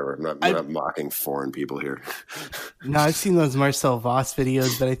 Sorry, whatever. I'm not mocking foreign people here. No, I've seen those Marcel Voss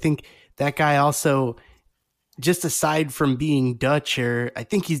videos, but I think that guy also, just aside from being Dutch, or I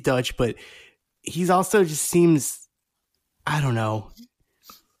think he's Dutch, but he's also just seems, I don't know,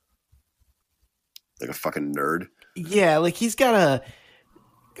 like a fucking nerd. Yeah, like he's got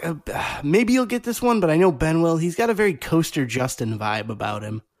maybe you'll get this one, but I know Ben will. He's got a very Coaster Justin vibe about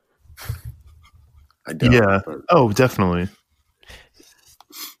him. I don't. Yeah. Oh, definitely.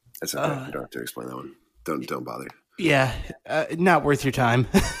 That's okay. You don't have to explain that one. Don't bother. Yeah, not worth your time.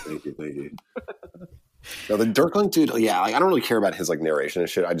 Thank you. No, the Dirklink dude. Yeah, like I don't really care about his like narration and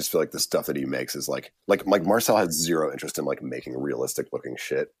shit. I just feel like the stuff that he makes is like Marcel has zero interest in like making realistic looking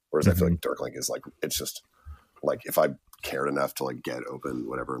shit, whereas I feel like Dirklink is like, it's just like if I cared enough to like get open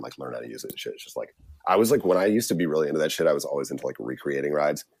whatever and like learn how to use it and shit. It's just like I was like when I used to be really into that shit, I was always into like recreating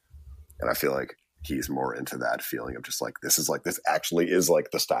rides, and I feel like he's more into that feeling of just like this actually is like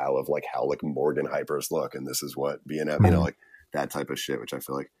the style of like how like Morgan hypers look, and this is what B&M, like that type of shit, which I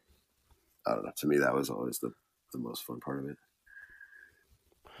feel like, I don't know, to me that was always the most fun part of it.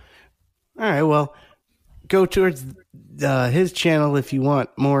 All right, well, go towards his channel if you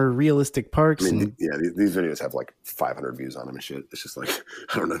want more realistic parks. I mean, these videos have like 500 views on them and shit. It's just like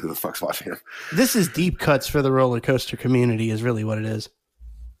I don't know who the fuck's watching them. This is deep cuts for the roller coaster community is really what it is.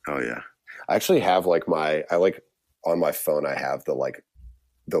 Oh yeah. I actually have like on my phone I have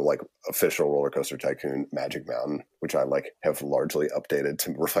the official Roller Coaster Tycoon Magic Mountain, which I like have largely updated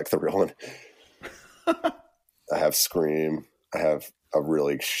to reflect the real one. I have Scream. I have a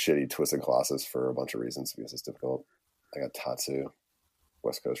really shitty Twisted Colossus for a bunch of reasons because it's difficult. I got Tatsu,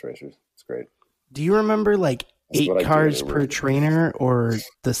 West Coast Racers. It's great. Do you remember like 8 cars per trainer or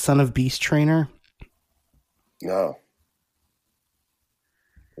the Son of Beast trainer? No.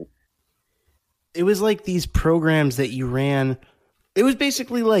 It was like these programs that you ran. It was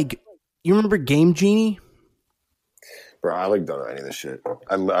basically like, you remember Game Genie? Bro, I like don't know any of this shit.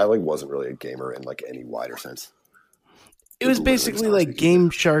 I like wasn't really a gamer in like any wider sense. It was basically like Game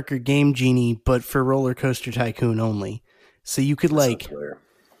Shark or Game Genie, but for Roller Coaster Tycoon only. So you could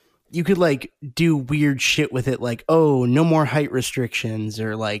do weird shit with it, like, oh, no more height restrictions,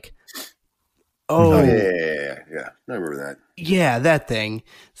 or like, oh yeah. I remember that. Yeah, that thing.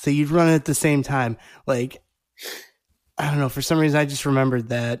 So you'd run it at the same time. Like, I don't know, for some reason I just remembered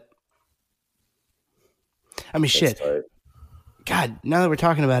that. I mean, shit. God, now that we're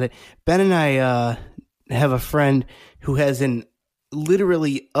talking about it, Ben and I have a friend who has an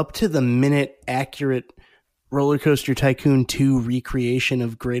literally up to the minute accurate Roller Coaster Tycoon 2 recreation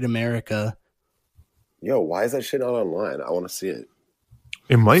of Great America. Yo, why is that shit not online? I want to see it.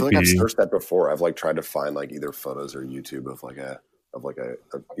 It might be. I've searched that before. I've like tried to find like either photos or YouTube of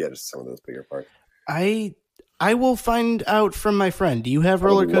just some of those bigger parts. I will find out from my friend. Do you have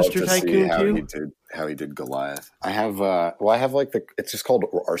Roller Coaster Tycoon 2? How he did Goliath. I have like it's just called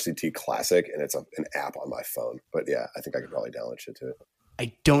RCT Classic, and it's an app on my phone. But yeah, I think I could probably download shit to it.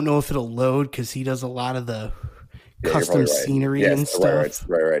 I don't know if it'll load because he does a lot of the custom scenery and stuff.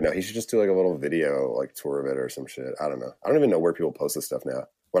 Right. No, he should just do like a little video like tour of it or some shit. I don't know. I don't even know where people post this stuff now.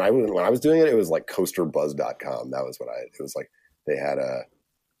 When I was doing it, it was like coasterbuzz.com. That was it was like they had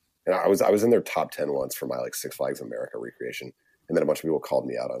and I was in their top 10 once for my like Six Flags America recreation, and then a bunch of people called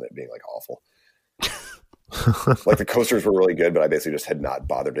me out on it being like awful. Like the coasters were really good, but I basically just had not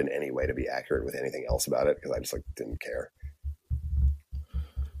bothered in any way to be accurate with anything else about it because I just like didn't care.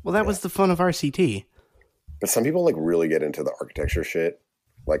 Well, that was the fun of RCT. But some people like really get into the architecture shit.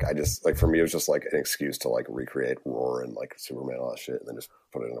 Like I just like for me it was just like an excuse to like recreate Roar and like Superman and all that shit and then just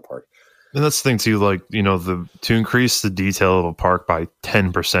put it in a park. And that's the thing too, like, you know, to increase the detail of a park by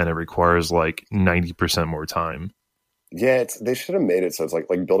 10%, it requires like 90% more time. Yeah, they should have made it so it's like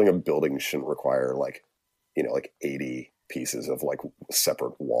building a building shouldn't require like, you know, like 80 pieces of like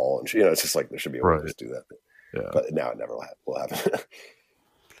separate wall and you know, it's just like there should be a way to just do that. But now it never will happen.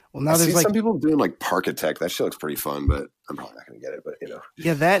 Well, now I there's see like some people doing like Parkitect. That shit looks pretty fun, but I'm probably not going to get it. But you know,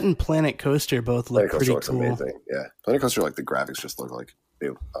 yeah, that and Planet Coaster both look pretty cool. Amazing. Yeah, Planet Coaster, like the graphics just look like they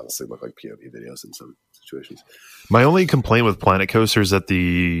honestly look like POV videos in some situations. My only complaint with Planet Coaster is that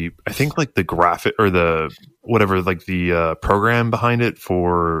I think like the graphic or the whatever, like the program behind it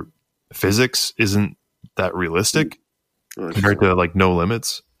for physics isn't that realistic compared to like No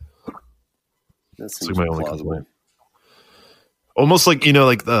Limits. That's my only complaint. Almost like, you know,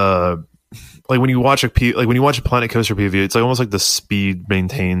 like when you watch a Planet Coaster POV, it's like almost like the speed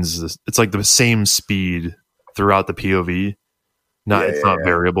maintains this. It's like the same speed throughout the POV. It's not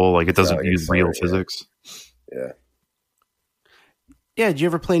variable. Like it doesn't use real physics. Yeah. Yeah. Did you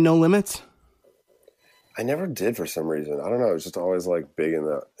ever play No Limits? I never did for some reason. I don't know. It was just always like big in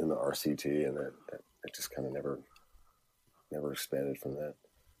the RCT, and it just kind of never expanded from that.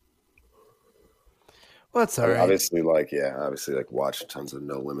 Well, that's all right. Obviously, watch tons of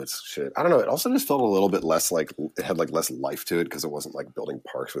No Limits shit. I don't know. It also just felt a little bit less like it had like less life to it because it wasn't like building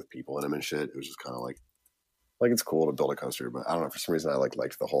parks with people in them and shit. It was just kind of like it's cool to build a coaster, but I don't know. For some reason, I liked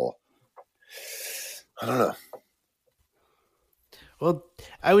the whole. I don't know. Well,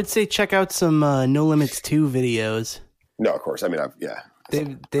 I would say check out some No Limits 2 videos. No, of course. I mean,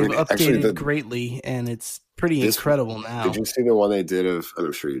 they've updated greatly, and it's pretty incredible now. Did you see the one they did of?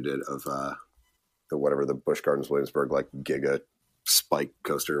 I'm sure you did of. The Busch Gardens Williamsburg like Giga Spike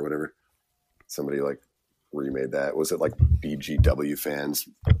coaster or whatever. Somebody like remade that. Was it like BGW fans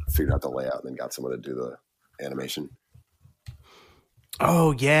figured out the layout and then got someone to do the animation?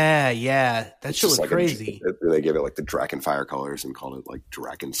 Oh yeah, that shit was like crazy. They gave it like the Drakenfire colors and called it like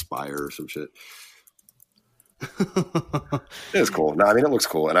Drakenspire or some shit. It was cool. No, I mean it looks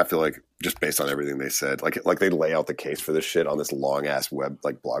cool, and I feel like just based on everything they said, like they lay out the case for this shit on this long ass web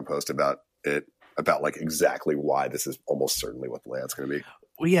like blog post about it. About like exactly why this is almost certainly what the layout's going to be.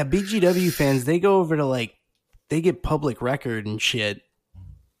 Well, yeah, BGW fans, they go over to like, they get public record and shit.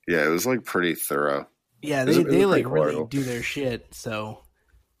 Yeah, it was like pretty thorough. Yeah, they like really do their shit. So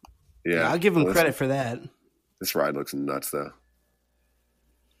yeah, I'll give them credit for that. This ride looks nuts though.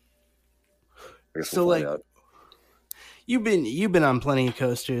 I guess so like, you've been on plenty of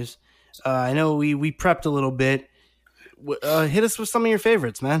coasters. I know we prepped a little bit. Hit us with some of your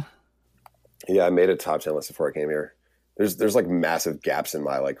favorites, man. Yeah, I made a top 10 list before I came here. There's like massive gaps in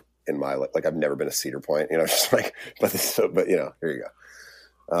my I've never been a Cedar Point, you know, just like but you know, here you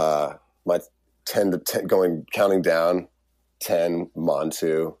go. My 10 to 10 counting down 10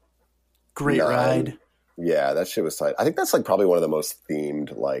 Montu. Great 9. Ride. Yeah, that shit was tight. I think that's like probably one of the most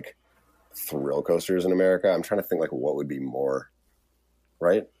themed like thrill coasters in America. I'm trying to think like what would be more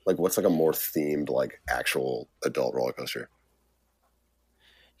right? Like, what's like a more themed, like actual adult roller coaster?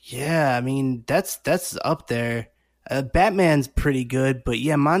 Yeah, I mean that's up there. Batman's pretty good, but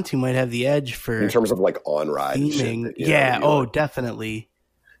yeah, Monty might have the edge for In terms of like on ride theming. shit. That, Yeah, like, definitely.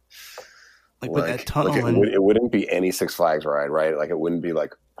 Like with that tunnel, it wouldn't be any Six Flags ride, right? Like it wouldn't be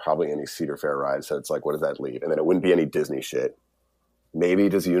like probably any Cedar Fair ride. So it's like, what does that leave? And then it wouldn't be any Disney shit. Maybe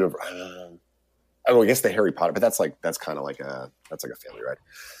does Universal? I guess the Harry Potter, but that's kind of like a family ride.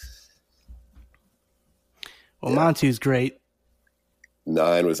 Well, Monty's great.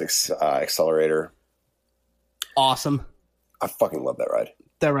 9 was Accelerator. Awesome. I fucking love that ride.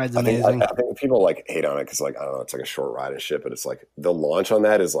 That ride's amazing. I think people like hate on it because like I don't know, it's like a short ride and shit. But it's like the launch on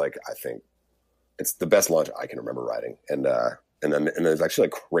that is like I think it's the best launch I can remember riding. And there's actually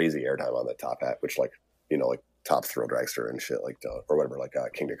like crazy airtime on the top hat, which like like Top Thrill Dragster and shit like or whatever like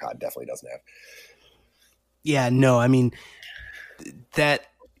Kingda Ka definitely doesn't have. Yeah, no, I mean that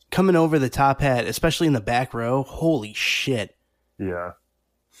coming over the top hat, especially in the back row, holy shit. Yeah.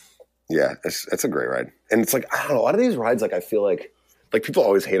 Yeah, it's a great ride. And it's like, I don't know, a lot of these rides, like I feel like people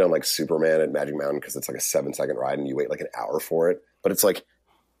always hate on like Superman at Magic Mountain because it's like a 7-second ride and you wait like an hour for it. But it's like,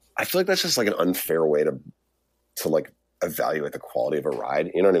 I feel like that's just like an unfair way to like evaluate the quality of a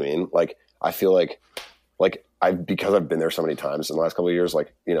ride. You know what I mean? Like, I feel like because I've been there so many times in the last couple of years,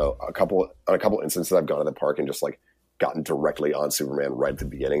 like, on a couple instances I've gone to the park and just like gotten directly on Superman right at the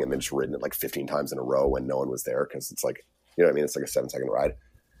beginning and then just ridden it like 15 times in a row when no one was there. Cause it's like, you know what I mean? It's like a 7-second ride.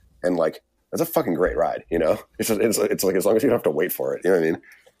 And like, that's a fucking great ride, It's like as long as you don't have to wait for it, you know what I mean?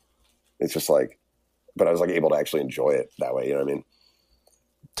 It's just like, but I was like able to actually enjoy it that way, you know what I mean?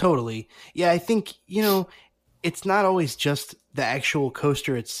 Totally. Yeah, I think, it's not always just the actual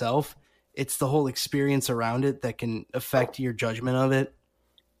coaster itself. It's the whole experience around it that can affect your judgment of it.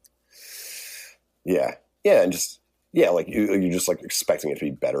 Yeah. Yeah. And just, yeah, like you're just like expecting it to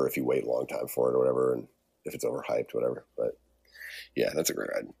be better if you wait a long time for it or whatever. And if it's overhyped, whatever. But yeah, that's a great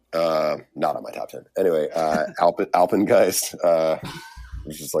ride. Not on my top 10. Anyway, Alpengeist,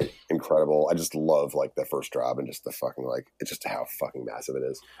 it's just like incredible. I just love like the first drop and just the fucking like it's just how fucking massive it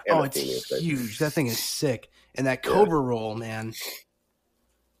is. And it's huge. That thing is sick. And that Cobra roll, man.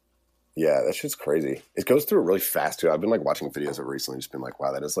 Yeah, that shit's crazy. It goes through really fast too. I've been like watching videos of it recently, just been like,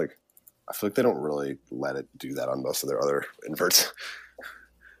 wow, that is like I feel like they don't really let it do that on most of their other inverts.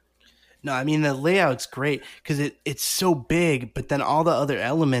 No, I mean the layout's great because it's so big, but then all the other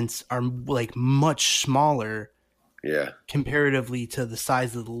elements are like much smaller. Yeah, comparatively to the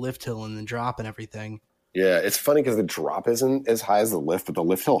size of the lift hill and the drop and everything. Yeah, it's funny because the drop isn't as high as the lift, but the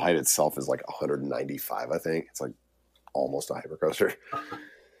lift hill height itself is like 195. I think it's like almost a hypercoaster.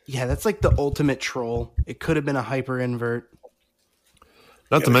 Yeah, that's like the ultimate troll. It could have been a hyper invert.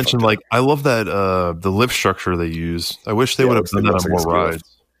 Not to mention, like I love that the lift structure they use. I wish they would have done that on more rides.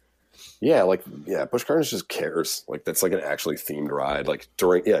 Yeah, Busch Gardens just cares. Like that's like an actually themed ride. Like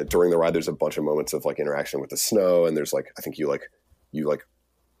during the ride, there's a bunch of moments of like interaction with the snow, and there's like I think you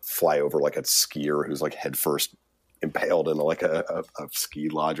fly over like a skier who's like headfirst impaled in like a ski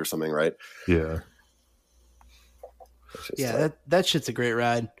lodge or something, right? Yeah, that shit's a great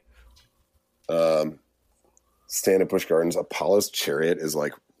ride. Stand at Busch Gardens, Apollo's Chariot is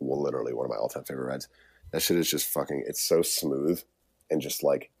like literally one of my all-time favorite rides. That shit is just fucking. It's so smooth. And just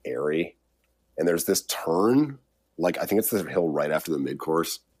like airy, and there's this turn, like I think it's the hill right after the mid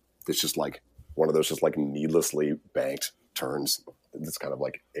course. It's just like one of those just like needlessly banked turns. It's kind of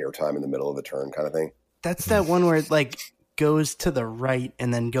like airtime in the middle of the turn kind of thing. That's that one where it like goes to the right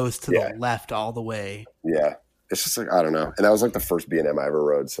and then goes to the left all the way. Yeah, it's just like I don't know. And that was like the first B&M I ever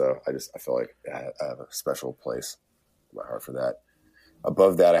rode, so I feel like I have a special place in my heart for that.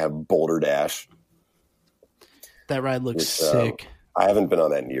 Above that, I have Boulder Dash. That ride looks sick. I haven't been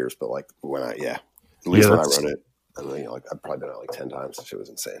on that in years, but like when I rode it, I mean, like I've probably been on it like 10 times. That shit was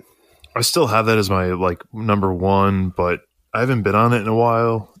insane. I still have that as my like number one, but I haven't been on it in a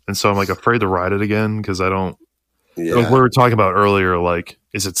while, and so I'm like afraid to ride it again because I don't. Yeah. Like we were talking about earlier, like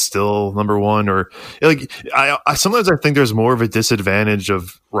is it still number one or like I sometimes I think there's more of a disadvantage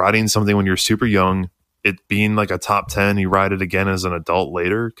of riding something when you're super young, it being like a top 10, you ride it again as an adult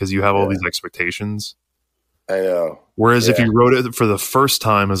later because you have all these expectations. I know. Whereas if you rode it for the first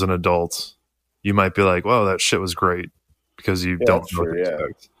time as an adult, you might be like, "Wow, that shit was great," because you don't know what to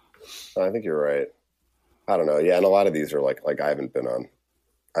expect. I think you're right. I don't know. Yeah, and a lot of these are like I haven't been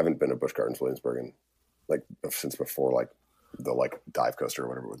to Busch Gardens Williamsburg in like since before like the like dive coaster or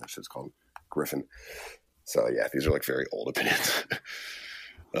whatever that shit's called, Griffin. So yeah, these are like very old opinions.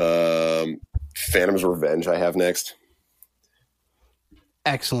 Phantom's Revenge I have next.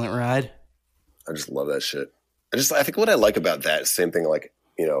 Excellent ride. I just love that shit. I think what I like about that, same thing like,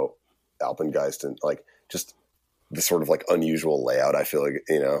 Alpengeist and like just the sort of like unusual layout, I feel like,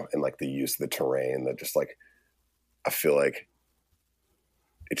 and like the use of the terrain that just like, I feel like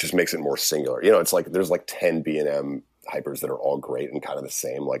it just makes it more singular. It's like there's like 10 B&M hypers that are all great and kind of the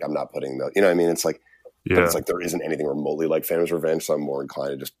same. Like I'm not putting the, what I mean? It's like, but it's like there isn't anything remotely like Phantom's Revenge, so I'm more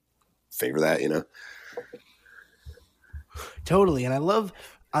inclined to just favor that, Totally. And I love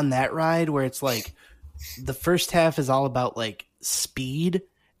on that ride where it's like the first half is all about like speed,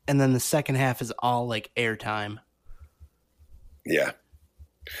 and then the second half is all like airtime. Yeah.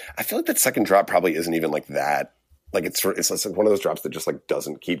 I feel like that second drop probably isn't even like that. Like it's like one of those drops that just like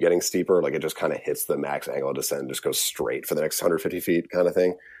doesn't keep getting steeper. Like it just kind of hits the max angle of descent and just goes straight for the next 150 feet kind of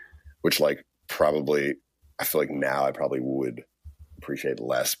thing, which like probably, I feel like now I probably would appreciate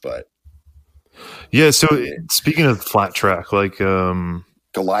less, but yeah. So speaking of flat track, like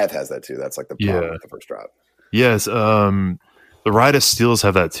Goliath has that too. That's like the problem with the first drop. Yes. The Ride of Steels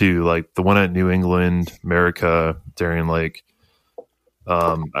have that too. Like the one at New England, America, Darien Lake.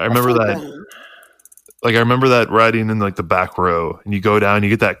 I remember that. Like I remember that riding in like the back row, and you go down, you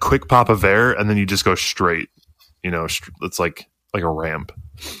get that quick pop of air, and then you just go straight. It's like a ramp.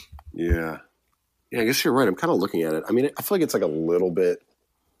 Yeah. Yeah, I guess you're right. I'm kind of looking at it. I mean, I feel like it's like a little bit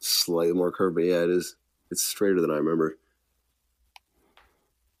slightly more curved, but yeah, it is. It's straighter than I remember.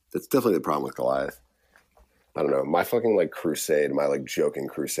 That's definitely the problem with Goliath. I don't know. My fucking like crusade, my like joking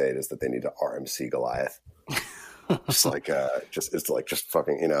crusade is that they need to RMC Goliath. Just like, just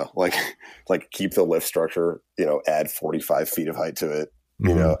fucking, like keep the lift structure, add 45 feet of height to it,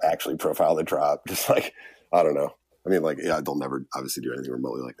 actually profile the drop. Just like, I don't know. I mean, like, yeah, they'll never obviously do anything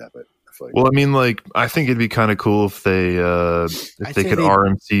remotely like that, but I feel like. Well, I mean, like, I think it'd be kind of cool if they could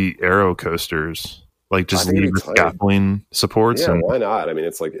RMC aero coasters, like just leave the scaffolding supports. Yeah, why not? I mean,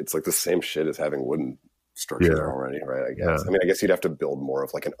 it's like the same shit as having wooden structure there already, right? I guess. Yeah. I mean, I guess you'd have to build more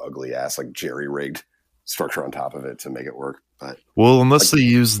of like an ugly ass, like jerry rigged structure on top of it to make it work. But unless they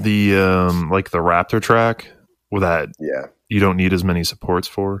use the like the Raptor track, with that, you don't need as many supports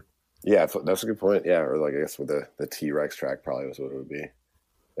for. Yeah, that's a good point. Yeah, or like I guess with the T-Rex track probably was what it would be.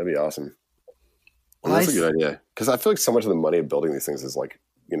 That'd be awesome. Well, that's a good idea, because I feel like so much of the money of building these things is like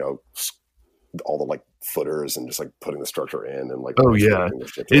all the like footers and just like putting the structure in and like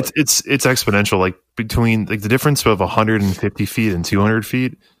it's exponential. Like between like the difference of 150 feet and 200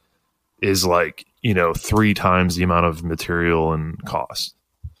 feet is like 3 times the amount of material and cost.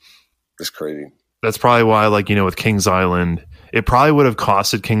 It's crazy. That's probably why, like, with Kings Island, it probably would have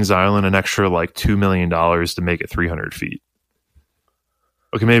costed Kings Island an extra like $2 million to make it 300 feet.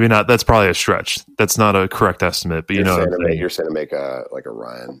 Okay, maybe not. That's probably a stretch. That's not a correct estimate, but you're saying to make like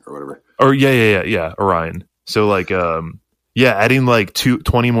Orion or whatever. Or yeah, Orion. So like, adding like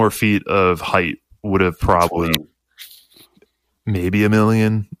 20 more feet of height would have probably maybe $1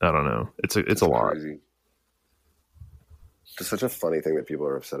 million. I don't know. It's a lot. Crazy. It's such a funny thing that people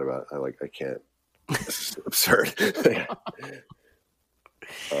are upset about. I can't. It's absurd.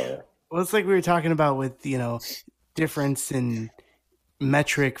 Well, it's like we were talking about with difference in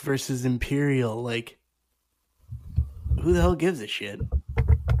metric versus imperial. Like, who the hell gives a shit?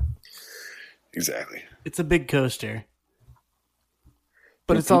 Exactly. It's a big coaster,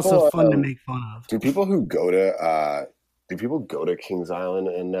 but it's also fun to make fun of. Do people go to Kings Island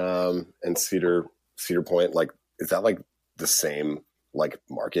and Cedar Point? Like, is that like the same like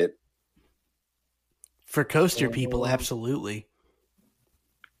market? For coaster people, absolutely.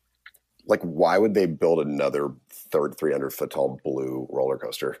 Like, why would they build another 300 foot tall blue roller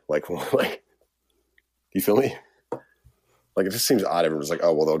coaster? Like, you feel me? Like, it just seems odd. Everyone's like,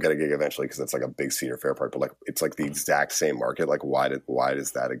 oh, well, they'll get a gig eventually because it's like a big Cedar Fair park. But like, it's like the exact same market. Like, why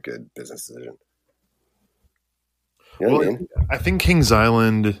is that a good business decision? You know what I mean? I think Kings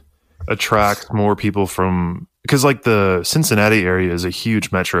Island attracts more people because like the Cincinnati area is a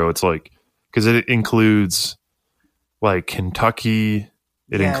huge metro. It's like, because it includes like Kentucky,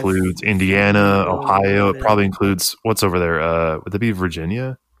 it includes Indiana, Ohio. It probably includes what's over there. Would that be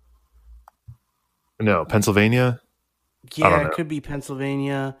Virginia? No, Pennsylvania. Yeah, it could be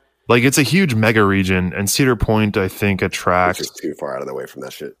Pennsylvania. Like, it's a huge mega region, and Cedar Point, I think, attracts. It's just too far out of the way from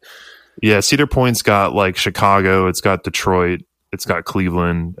that shit. Yeah, Cedar Point's got like Chicago, it's got Detroit, it's got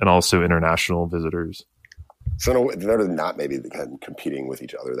Cleveland, and also international visitors. So they're not maybe competing with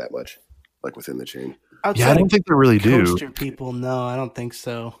each other that much, like within the chain. I don't think they really do. Coaster people, no, I don't think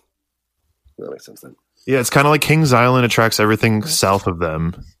so. That makes sense then. Yeah, it's kind of like Kings Island attracts everything south of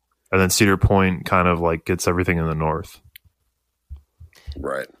them, and then Cedar Point kind of like gets everything in the north.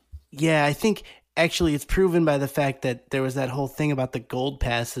 Right. Yeah, I think actually it's proven by the fact that there was that whole thing about the gold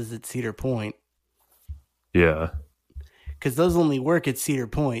passes at Cedar Point. Yeah. Because those only work at Cedar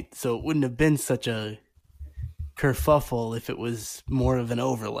Point, so it wouldn't have been such a kerfuffle if it was more of an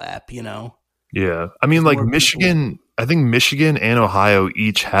overlap, you know? Yeah. I mean, like more Michigan, I think Michigan and Ohio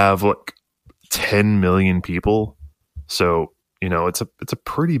each have like 10 million people. So, you know, it's a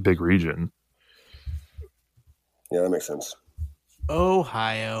pretty big region. Yeah, that makes sense.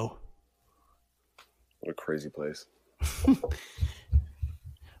 Ohio. What a crazy place.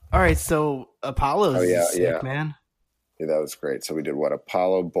 All right, so Apollo's sick, yeah. man. Yeah, that was great. So we did what?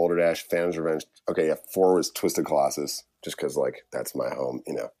 Apollo, Boulder Dash, Phantom's Revenge. Okay, yeah, 4 was Twisted Colossus, just because like that's my home.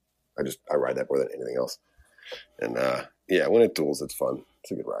 You know, I ride that more than anything else. And yeah, when it duels, it's fun.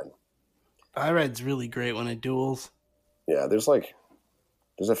 It's a good ride. I-Ride's really great when it duels. Yeah, there's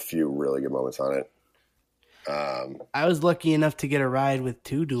a few really good moments on it. I was lucky enough to get a ride with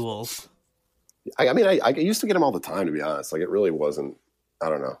 2 duels. I mean, I used to get them all the time, to be honest. Like, it really wasn't, I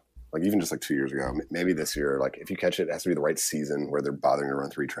don't know. Like, even just like 2 years ago, maybe this year, like, if you catch it, it has to be the right season where they're bothering to run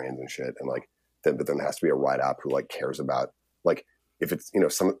 3 trains and shit. And like, but then there has to be a ride op who like cares about, like, if it's, you know,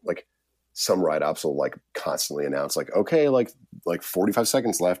 some ride ops will like constantly announce like, okay, like 45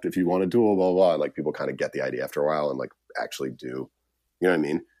 seconds left if you want to duel, blah, blah, blah. And like people kind of get the idea after a while and like actually do, you know what I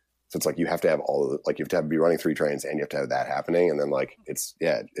mean? So it's like you have to have all of the, like you have to be running 3 trains and you have to have that happening. And then like it's,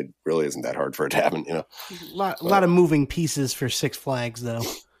 yeah, it really isn't that hard for it to happen, you know? A lot of moving pieces for Six Flags though.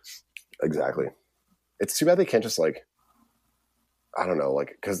 Exactly. It's too bad they can't just like, I don't know,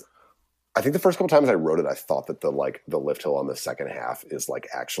 like, because I think the first couple times I rode it, I thought that the lift hill on the second half is like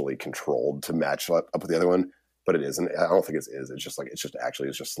actually controlled to match up with the other one, but it isn't. I don't think it is. It's just like it's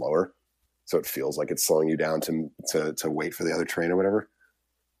just slower, so it feels like it's slowing you down to wait for the other train or whatever.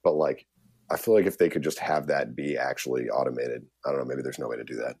 But like, I feel like if they could just have that be actually automated, I don't know. Maybe there's no way to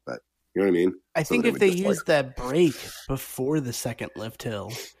do that, but you know what I mean. I think if they used that brake before the second lift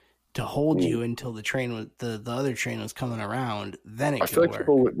hill to hold you until the train was the other train was coming around, then it. I feel like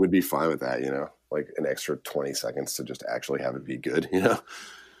people would be fine with that, you know, like an extra 20 seconds to just actually have it be good, you know.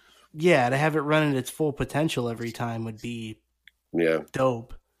 Yeah, to have it run at its full potential every time would be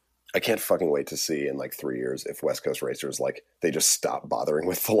dope. I can't fucking wait to see in like 3 years if West Coast racers like they just stop bothering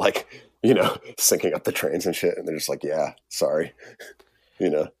with the like, you know, syncing up the trains and shit, and they're just like, yeah, sorry, you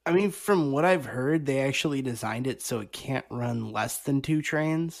know. I mean, from what I've heard, they actually designed it so it can't run less than 2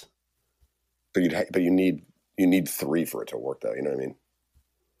 trains. But you need 3 for it to work though. You know what I mean?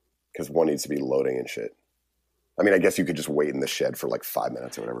 Because one needs to be loading and shit. I mean, I guess you could just wait in the shed for like 5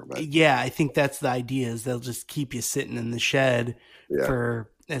 minutes or whatever. But yeah, I think that's the idea. Is they'll just keep you sitting in the shed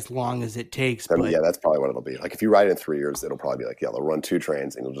for as long as it takes. I mean, yeah, that's probably what it'll be. Like if you ride it in 3 years, it'll probably be like, they'll run 2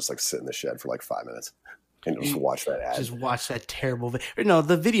 trains and you'll just like sit in the shed for like 5 minutes and you'll just watch that ad. Just watch that terrible. No,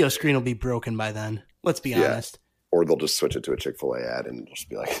 the video screen will be broken by then. Let's be honest. Or they'll just switch it to a Chick-fil-A ad and it'll just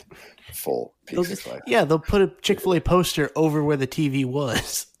be like full P65. Yeah, they'll put a Chick-fil-A poster over where the TV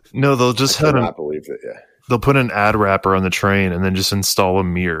was. No, they'll just I cannot believe it. Yeah, they'll put an ad wrapper on the train and then just install a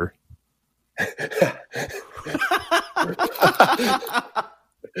mirror.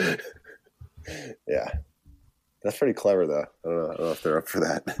 Yeah, that's pretty clever though. I don't know if they're up for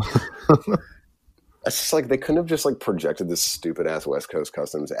that. It's just like they couldn't have just like projected this stupid ass West Coast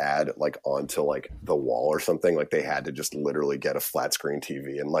Customs ad like onto like the wall or something. Like they had to just literally get a flat screen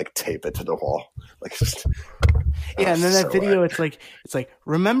TV and like tape it to the wall. Like just yeah, and then that video, it's like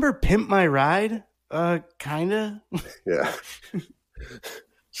remember Pimp My Ride? Kinda. Yeah.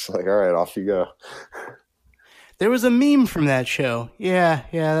 It's like, all right, off you go. There was a meme from that show. Yeah,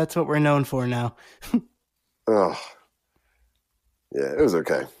 that's what we're known for now. Oh, yeah, it was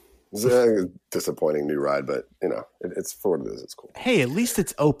okay. It's a disappointing new ride, but you know, it's for what it is. It's cool. Hey, at least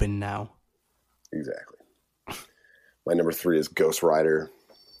it's open now. Exactly. My number 3 is Ghost Rider.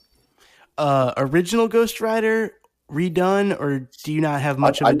 Original Ghost Rider, redone, or do you not have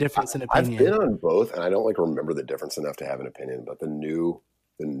much of a difference in opinion? I've been on both, and I don't like remember the difference enough to have an opinion. But the new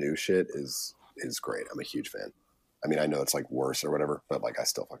shit is great. I'm a huge fan. I mean, I know it's like worse or whatever, but like I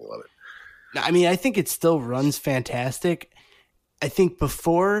still fucking love it. I mean, I think it still runs fantastic. I think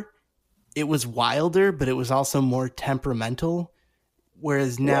before it was wilder, but it was also more temperamental.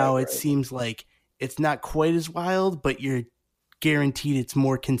 Whereas now it seems like it's not quite as wild, but you're guaranteed it's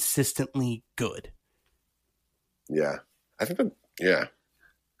more consistently good. Yeah. I think that, yeah.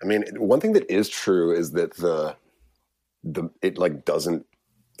 I mean, one thing that is true is that it like doesn't,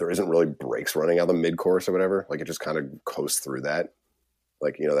 there isn't really brakes running out the mid course or whatever. Like it just kind of coasts through that.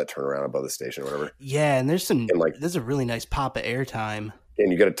 Like, you know, that turnaround above the station or whatever. Yeah. And there's a really nice pop of airtime.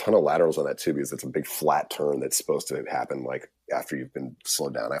 And you get a ton of laterals on that too, because it's a big flat turn that's supposed to happen like after you've been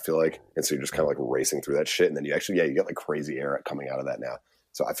slowed down, I feel like. And so you're just kind of like racing through that shit. And then you actually, you get like crazy air coming out of that now.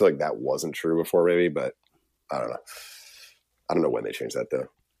 So I feel like that wasn't true before maybe, but I don't know. I don't know when they changed that though.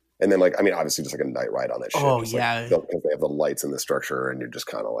 And then like, I mean, obviously just like a night ride on that shit. Oh, just, yeah. Like, because they have the lights in the structure and you're just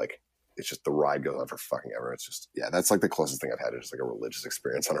kind of like, it's just the ride goes on for fucking ever. It's just, yeah, that's like the closest thing I've had to just like a religious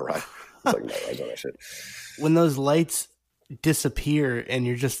experience on a ride. It's like night rides on that shit. When those lights disappear and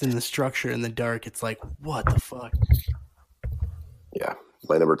you're just in the structure in the dark, it's like, what the fuck? Yeah.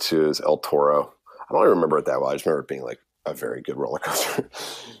 My number 2 is El Toro. I don't even remember it that well. I just remember it being like a very good roller coaster.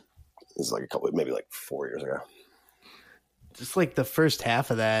 It was like maybe like 4 years ago. Just like the first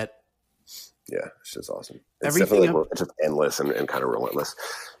half of that. Yeah, it's just awesome. It's Everything definitely it's just endless and kind of relentless.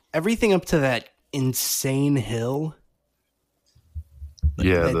 Everything up to that insane hill.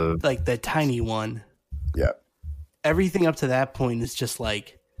 Yeah, like the tiny one. Yeah. Everything up to that point is just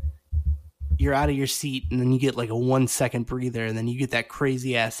like you're out of your seat and then you get like a 1 second breather and then you get that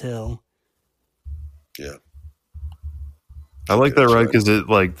crazy ass hill. Yeah. I like that ride because it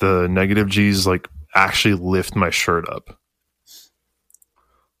like the negative G's like actually lift my shirt up.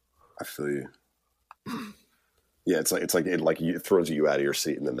 I feel you. Yeah, it's like it throws you out of your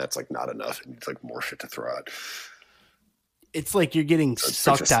seat, and then that's like not enough, and it's like more shit to throw out. It's like you're getting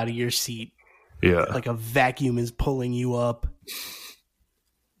sucked out of your seat. Yeah, like a vacuum is pulling you up.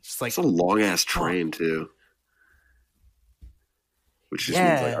 It's a long ass train too, which just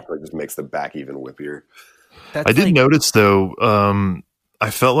means like I feel like just makes the back even whippier. I did notice though.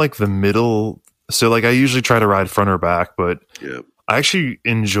 I felt like the middle. So like I usually try to ride front or back, but yeah. I actually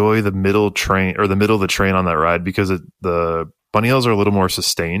enjoy the middle train or the middle of the train on that ride because the bunny hills are a little more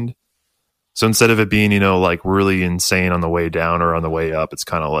sustained. So instead of it being, like really insane on the way down or on the way up, it's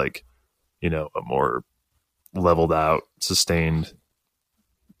kind of like, a more leveled out, sustained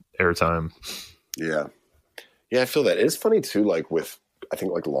airtime. Yeah. Yeah, I feel that. It's funny too, like with, I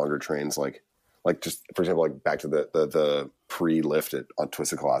think like longer trains, like just, for example, like back to the pre-lift on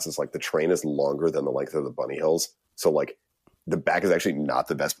Twisted Colossus, like the train is longer than the length of the bunny hills. So like, the back is actually not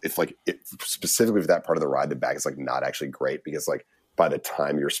the best. If like specifically for that part of the ride, the back is like not actually great because like by the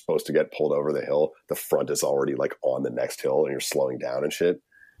time you're supposed to get pulled over the hill, the front is already like on the next hill and you're slowing down and shit.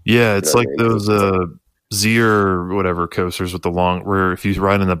 Yeah, it's like those Z or whatever coasters with the long, where if you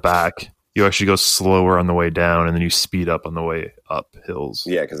ride in the back, you actually go slower on the way down and then you speed up on the way up hills.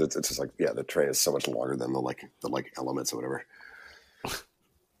 Yeah, because it's just like the train is so much longer than the elements or whatever.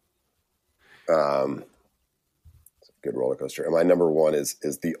 Good roller coaster. And my number 1 is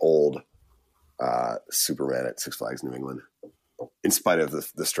the old Superman at Six Flags New England, in spite of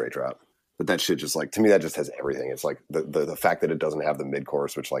the straight drop. But that shit just like, to me, that just has everything. It's like the fact that it doesn't have the mid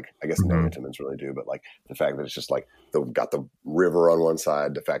course, which like I guess no Intamins really do, but like the fact that it's just like got the river on one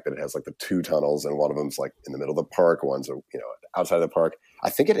side, the fact that it has like the 2 tunnels and one of them's like in the middle of the park, one's outside of the park. I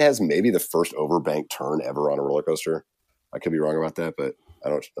think it has maybe the first overbank turn ever on a roller coaster. I could be wrong about that, but I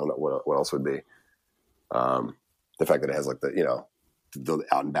don't know what else would be. The fact that it has like the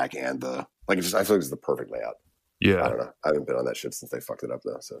out and back and the like, I feel like it's the perfect layout. Yeah, I don't know. I haven't been on that shit since they fucked it up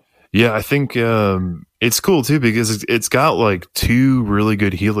though. So yeah, I think it's cool too because it's got like 2 really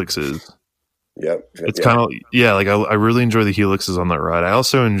good helixes. Yep, it's kind of like I really enjoy the helixes on that ride. I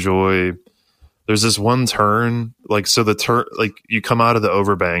also enjoy. There's this one turn so the turn you come out of the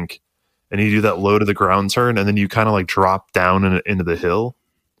overbank and you do that low to the ground turn and then you kind of like drop down into the hill.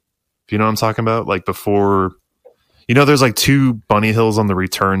 Do you know what I'm talking about? Like before. There's like 2 bunny hills on the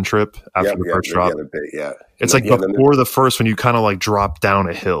return trip after the first drop. Yeah. It's like before the first one, you kind of like drop down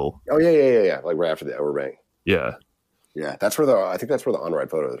a hill. Oh, yeah. Like right after the overbank. Yeah. Yeah. I think that's where the on-ride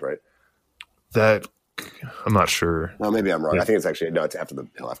photo is, right? That, I'm not sure. No, maybe I'm wrong. Yeah. I think it's actually, no, it's after the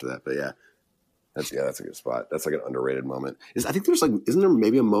hill after that. But yeah. That's a good spot. That's like an underrated moment. I think there's isn't there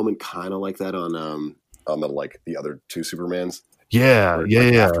maybe a moment kind of like that on the other 2 Supermans? Yeah,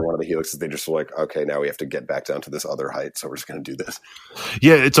 After one of the helixes, they just were like, okay, now we have to get back down to this other height, so we're just going to do this.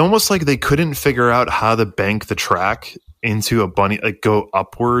 Yeah, it's almost like they couldn't figure out how to bank the track into a bunny, like go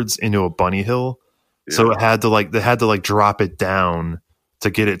upwards into a bunny hill. Yeah. So they had to drop it down to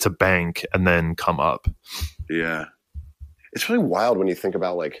get it to bank and then come up. Yeah, it's really wild when you think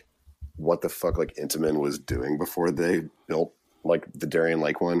about like what the fuck like Intamin was doing before they built like the Darien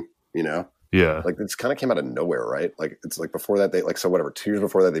Lake one, Yeah. Like this kind of came out of nowhere, right? Like it's like before that 2 years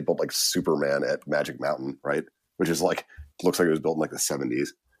before that they built like Superman at Magic Mountain, right? Which is like looks like it was built in like the 70s.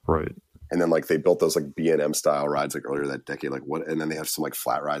 Right. And then like they built those like B&M style rides like earlier that decade, like what, and then they have some like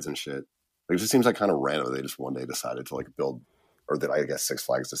flat rides and shit. Like, it just seems like kind of random. They just one day decided to like build, or that I guess Six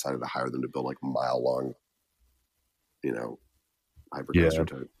Flags decided to hire them to build like mile long, hypercoaster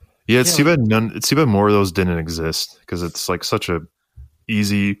type. Yeah, it's too bad more of those didn't exist because it's like such a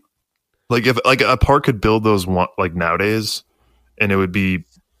easy. Like if like a park could build those nowadays, and it would be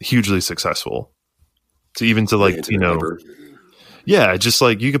hugely successful. to like, you know, yeah, just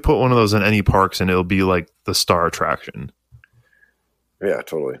like you could put one of those in any parks and it'll be like the star attraction. Yeah,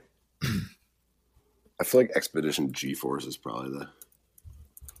 totally. I feel like Expedition G-Force is probably the...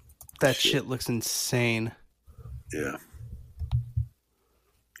 That shit looks insane. Yeah.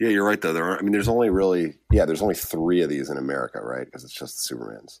 Yeah, you're right, though. There's only 3 of these in America, right? Because it's just the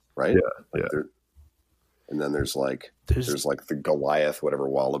Supermans, right? Yeah. And then there's like the Goliath, whatever,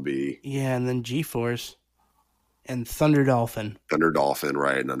 Wallaby. Yeah, and then G-Force. And Thunder Dolphin. Thunder Dolphin,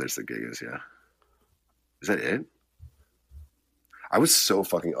 right? And then there's the Gigas, yeah. Is that it? I was so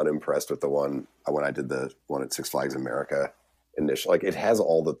fucking unimpressed with the one when I did the one at Six Flags America initially. Like, it has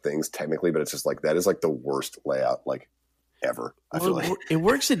all the things technically, but it's just like, that is like the worst layout, like, ever. I feel like it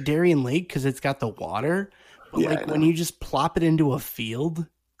works at Darien Lake because it's got the water. But like when you just plop it into a field.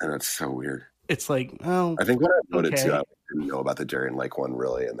 And it's so weird. It's like, oh, I think when I voted too, I didn't know about the Darien Lake one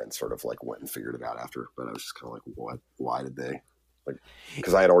really, and then sort of like went and figured it out after. But I was just kind of like, what? Why did they? Like,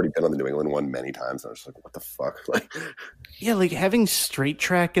 because I had already been on the New England one many times, and I was just like, what the fuck? Like, yeah, like having straight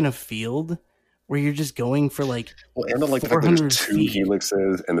track in a field where you're just going for like, and like the fact that there's 2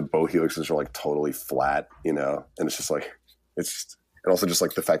 helixes, and both helixes are like totally flat, you know, and it's just like, and also just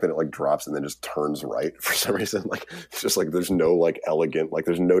like the fact that it like drops and then just turns right for some reason. Like, it's just like there's no like elegant, like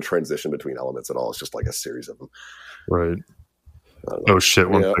there's no transition between elements at all. It's just like a series of them. Right. Oh shit!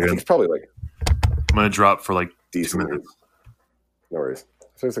 One second. I think it's probably like I'm gonna drop for like decent. 2 minutes. No worries.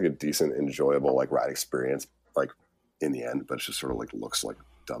 So it's like a decent, enjoyable like ride experience, like in the end, but it's just sort of like looks like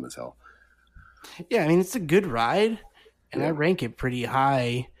dumb as hell. Yeah, I mean it's a good ride, and I rank it pretty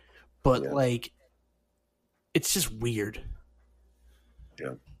high, but like it's just weird.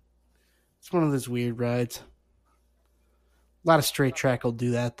 Yeah. It's one of those weird rides. A lot of straight track will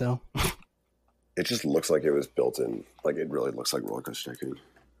do that, though. It just looks like it was built in. Like, it really looks like Roller Coaster Tycoon.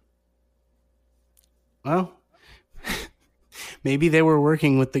 Well, maybe they were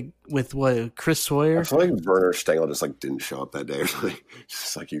working with what, Chris Sawyer? I feel like Werner Stengel just like didn't show up that day.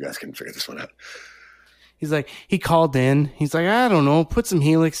 Just like, you guys can figure this one out. He's like, he called in. He's like, I don't know, put some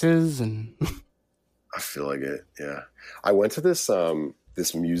helixes and. I feel like it. Yeah, I went to this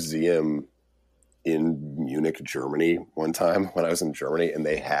museum in Munich, Germany one time when I was in Germany, and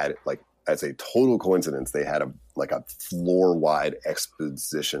they had like, as a total coincidence, they had a floor wide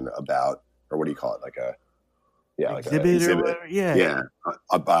exposition about, or what do you call it? Like a exhibit. Yeah,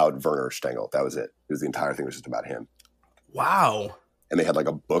 about Werner Stengel. That was it. It was the entire thing was just about him. Wow. And they had like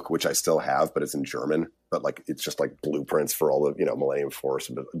a book, which I still have, but it's in German. But like, it's just like blueprints for all of, you know, Millennium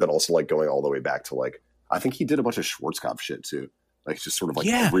Force, but also like going all the way back to like, I think he did a bunch of Schwarzkopf shit too. Like just sort of like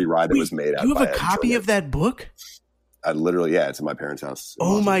every ride that was made out. You have a copy of that book? I literally, it's in my parents' house.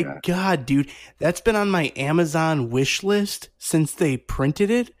 Oh my God, dude. That's been on my Amazon wish list since they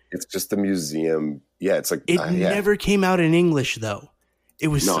printed it. It's just the museum. Yeah, it's like it never came out in English though. It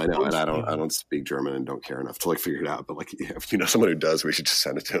was I know, and I don't speak German and don't care enough to like figure it out. But like, if you know someone who does, we should just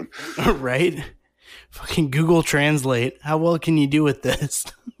send it to him. Right? Fucking Google Translate. How well can you do with this?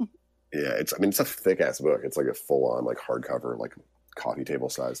 Yeah, it's a thick ass book. It's like a full on like hardcover, like coffee table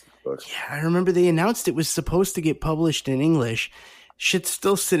sized book. Yeah, I remember they announced it was supposed to get published in English. Shit's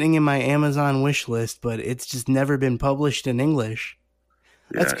still sitting in my Amazon wish list, but it's just never been published in English.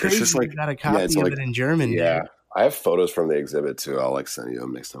 That's crazy. It's just like, you got a copy of it in German. Yeah, dude. I have photos from the exhibit too. I'll like send you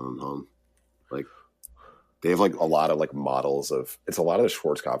them next time I'm home. Like, they have like a lot of like models of. It's a lot of the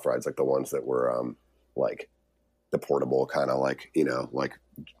Schwarzkopf rides, like the ones that were like the portable kind of like, you know, like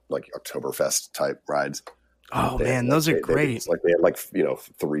Oktoberfest type rides. Oh man, those are great. They had like, you know,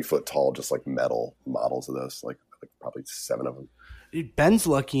 3 foot tall, just like metal models of those, like probably 7 of them. Dude, Ben's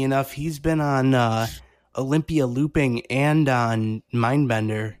lucky enough. He's been on Olympia Looping and on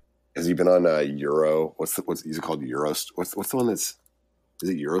Mindbender. Has he been on Euro? What's is it called? Euro? What's the one that's? Is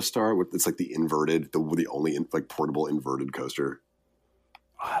it Eurostar? It's like the inverted, the only like portable inverted coaster.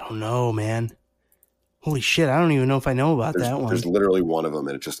 I don't know, man. Holy shit! I don't even know if I know about that one. There's literally one of them,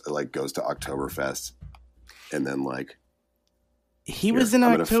 and it just like goes to Oktoberfest, and then like he was in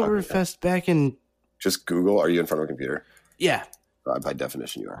Oktoberfest back in. Just Google. Are you in front of a computer? Yeah. By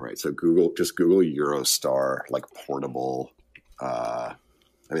definition, you are, right. So Google Eurostar, like portable. I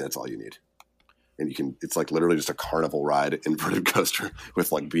mean, that's all you need, and you can. It's like literally just a carnival ride inverted coaster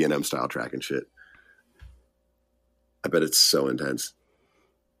with like B&M style track and shit. I bet it's so intense.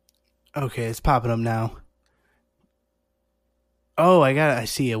 Okay, it's popping up now. Oh, I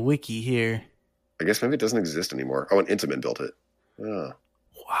see a wiki here. I guess maybe it doesn't exist anymore. Oh, and Intamin built it. Oh.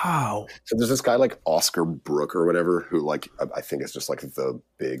 Wow. So there's this guy like Oscar Brook or whatever who like I think it's just like the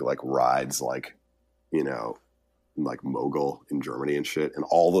big like rides like, you know, like Mogul in Germany and shit, and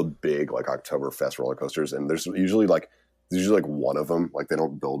all the big like Oktoberfest roller coasters. And there's usually like one of them. Like they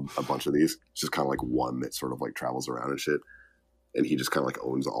don't build a bunch of these. It's just kind of like one that sort of like travels around and shit. And he just kind of like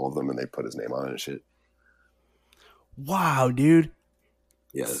owns all of them, and they put his name on it and shit. Wow, dude.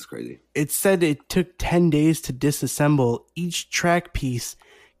 Yeah, that's crazy. It said it took 10 days to disassemble. Each track piece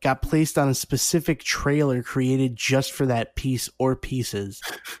got placed on a specific trailer created just for that piece or pieces.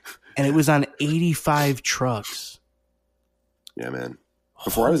 And it was on 85 trucks. Yeah, man.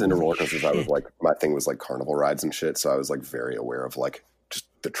 Before I was into roller coasters, I was like, my thing was like carnival rides and shit. So I was like very aware of like just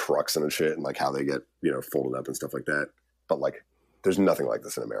the trucks and shit and like how they get, folded up and stuff like that. But like, there's nothing like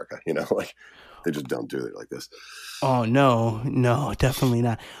this in America, like they just don't do it like this. Oh, no, definitely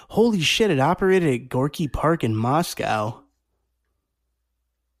not. Holy shit, it operated at Gorky Park in Moscow.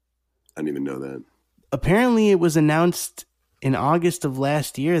 I didn't even know that. Apparently, it was announced in August of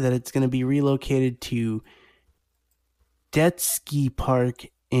last year that it's going to be relocated to Detsky Park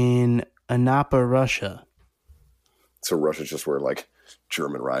in Anapa, Russia. So Russia's just where like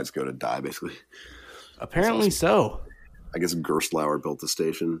German rides go to die, basically. Apparently awesome. so. I guess Gerstlauer built the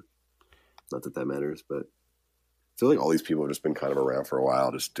station. Not that matters, but I feel like all these people have just been kind of around for a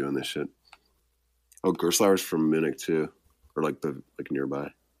while, just doing this shit. Oh, Gerstlauer's from Munich too, or like nearby.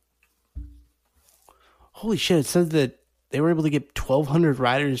 Holy shit! It says that they were able to get 1,200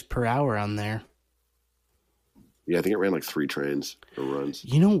 riders per hour on there. Yeah, I think it ran like 3 trains or runs.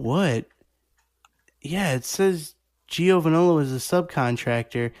 You know what? Yeah, it says Gio Vanola was a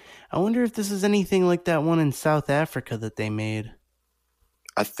subcontractor. I wonder if this is anything like that one in South Africa that they made.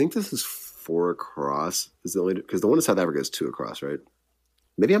 I think this is 4 across. Is the only because the one in South Africa is 2 across, right?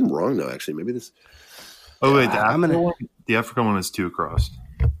 Maybe I'm wrong though. Actually, maybe this. Oh wait, the African one is 2 across.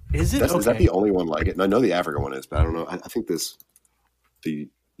 Is it? Is that the only one like it? And I know the African one is, but I don't know. I think this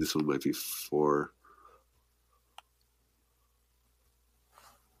one might be 4.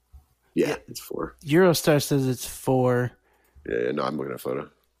 Yeah, it's 4. Eurostar says it's 4. Yeah, no, I'm looking at a photo.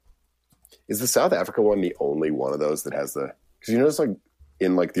 Is the South Africa one the only one of those that has the? Because it's like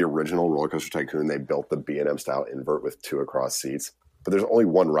in like the original Roller Coaster Tycoon, they built the B&M style invert with 2 across seats. But there's only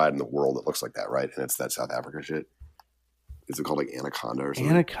one ride in the world that looks like that, right? And it's that South Africa shit. Is it called like Anaconda or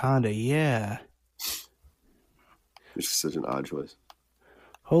something? Anaconda, yeah. It's just such an odd choice.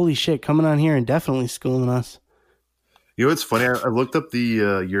 Holy shit, coming on here and definitely schooling us. You know what's funny? I looked up the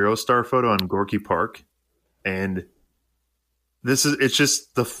Eurostar photo on Gorky Park, and it's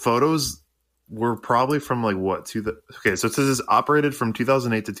just the photos were probably from like what? Okay, so it says it's operated from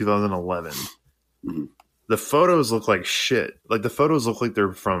 2008 to 2011. Mm-hmm. The photos look like shit. Like the photos look like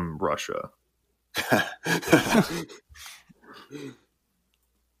they're from Russia.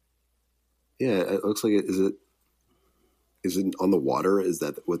 Yeah, it looks like it. Is it on the water? Is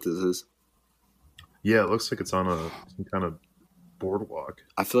that what this is? Yeah, it looks like it's on some kind of boardwalk.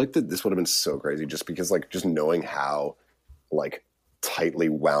 I feel like that this would have been so crazy just because like just knowing how like tightly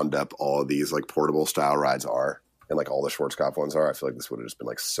wound up all of these like portable style rides are and like all the Schwarzkopf ones are. I feel like this would have just been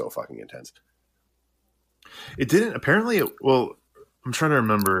like so fucking intense. It didn't apparently. Well, I'm trying to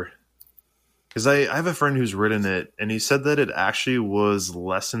remember because I have a friend who's ridden it, and he said that it actually was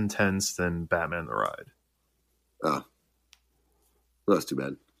less intense than Batman the Ride. Oh, well, that's too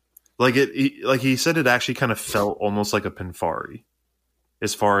bad. Like he said, it actually kind of felt almost like a Pinfari,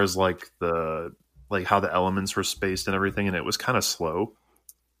 as far as like how the elements were spaced and everything, and it was kind of slow.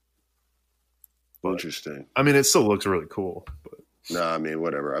 But, interesting. I mean, it still looks really cool. But no, I mean,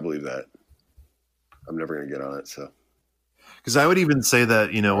 whatever. I believe that. I'm never gonna get on it, so. Because I would even say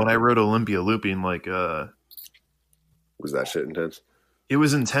that when I rode Olympia Looping, like, was that shit intense? It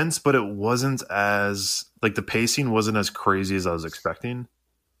was intense, but it wasn't as like the pacing wasn't as crazy as I was expecting.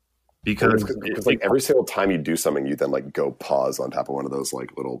 Because like every single time you do something, you then like go pause on top of one of those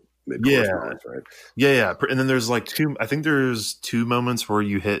like little mid-course moments, right? Yeah. And then there's like I think there's 2 moments where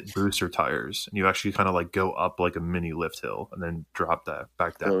you hit booster tires and you actually kind of like go up like a mini lift hill and then drop that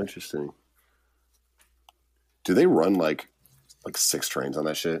back down. Oh, interesting. Do they run like 6 trains on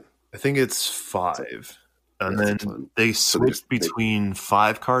that shit? I think it's 5. And then they switch between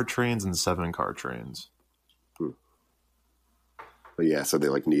 5-car trains and 7-car trains. But yeah, so they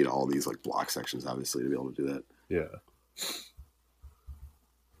like need all these like block sections, obviously, to be able to do that. Yeah,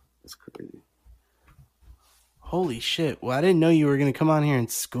 that's crazy. Holy shit! Well, I didn't know you were going to come on here and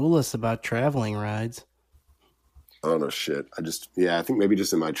school us about traveling rides. I don't know shit. I think maybe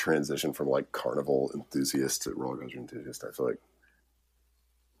just in my transition from like carnival enthusiast to roller coaster enthusiast, I feel like.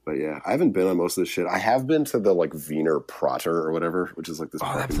 But yeah, I haven't been on most of this shit. I have been to the like Wiener Prater or whatever, which is like this.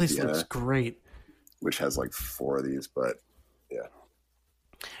 Oh, that place looks great. Which has like 4 of these, but yeah.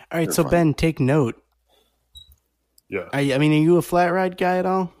 All right, so Ben, take note. Yeah. I mean, are you a flat ride guy at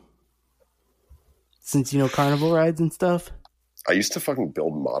all? Since you know carnival rides and stuff? I used to fucking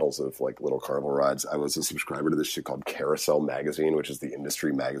build models of like little carnival rides. I was a subscriber to this shit called Carousel Magazine, which is the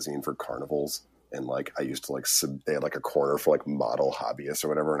industry magazine for carnivals. And like I used to like they had like a corner for like model hobbyists or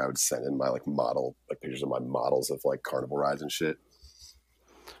whatever, and I would send in my like model like pictures of my models of like carnival rides and shit.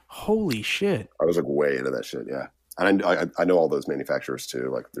 Holy shit! I was like way into that shit, yeah. And I know all those manufacturers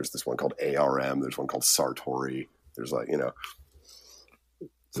too. Like there's this one called ARM. There's one called Sartori. There's like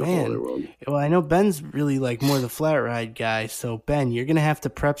Man, well, I know Ben's really like more the flat ride guy. So Ben, you're gonna have to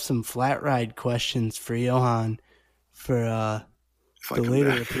prep some flat ride questions for Johan for the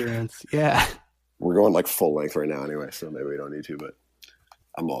later appearance. Yeah, we're going like full length right now anyway, so maybe we don't need to. But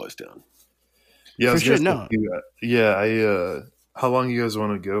I'm always down. Yeah, for sure. No, yeah. How long you guys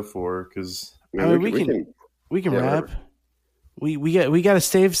want to go for? Because we can wrap. We got to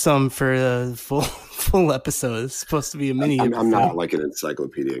save some for the full episode. It's supposed to be a mini. I'm not like an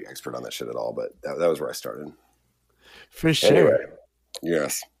encyclopedic expert on that shit at all, but that was where I started. For sure. Anyway,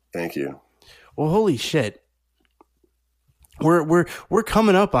 yes, thank you. Well, holy shit, we're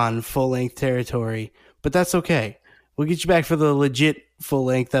coming up on full length territory, but that's okay. We'll get you back for the legit full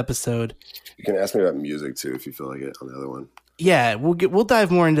length episode. You can ask me about music too if you feel like it on the other one. Yeah, we'll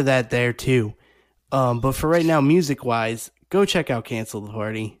dive more into that there too. But for right now, music wise, go check out Cancel the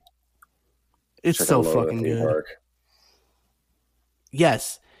Party. It's so fucking good. Park.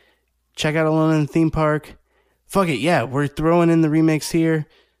 Yes. Check out Alone in the Theme Park. Fuck it, yeah. We're throwing in the remix here.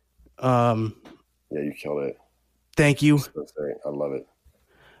 Yeah, you killed it. Thank you. I love it.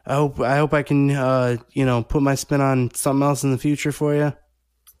 I hope I can put my spin on something else in the future for you.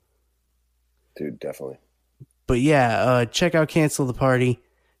 Dude, definitely. But yeah, check out Cancel the Party.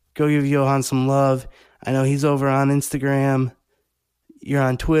 Go give Johan some love. I know he's over on Instagram. You're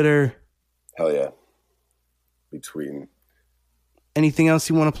on Twitter. Hell yeah. Be tweeting. Anything else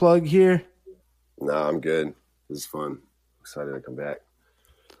you want to plug here? No, I'm good. This is fun. Excited to come back.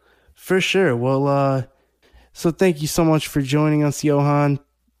 For sure. Well, so thank you so much for joining us, Johan.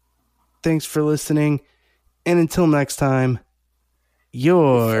 Thanks for listening. And until next time,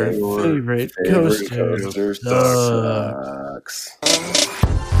 your favorite coaster sucks.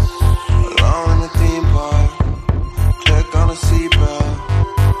 Alone in the theme park, check on the seatbelt.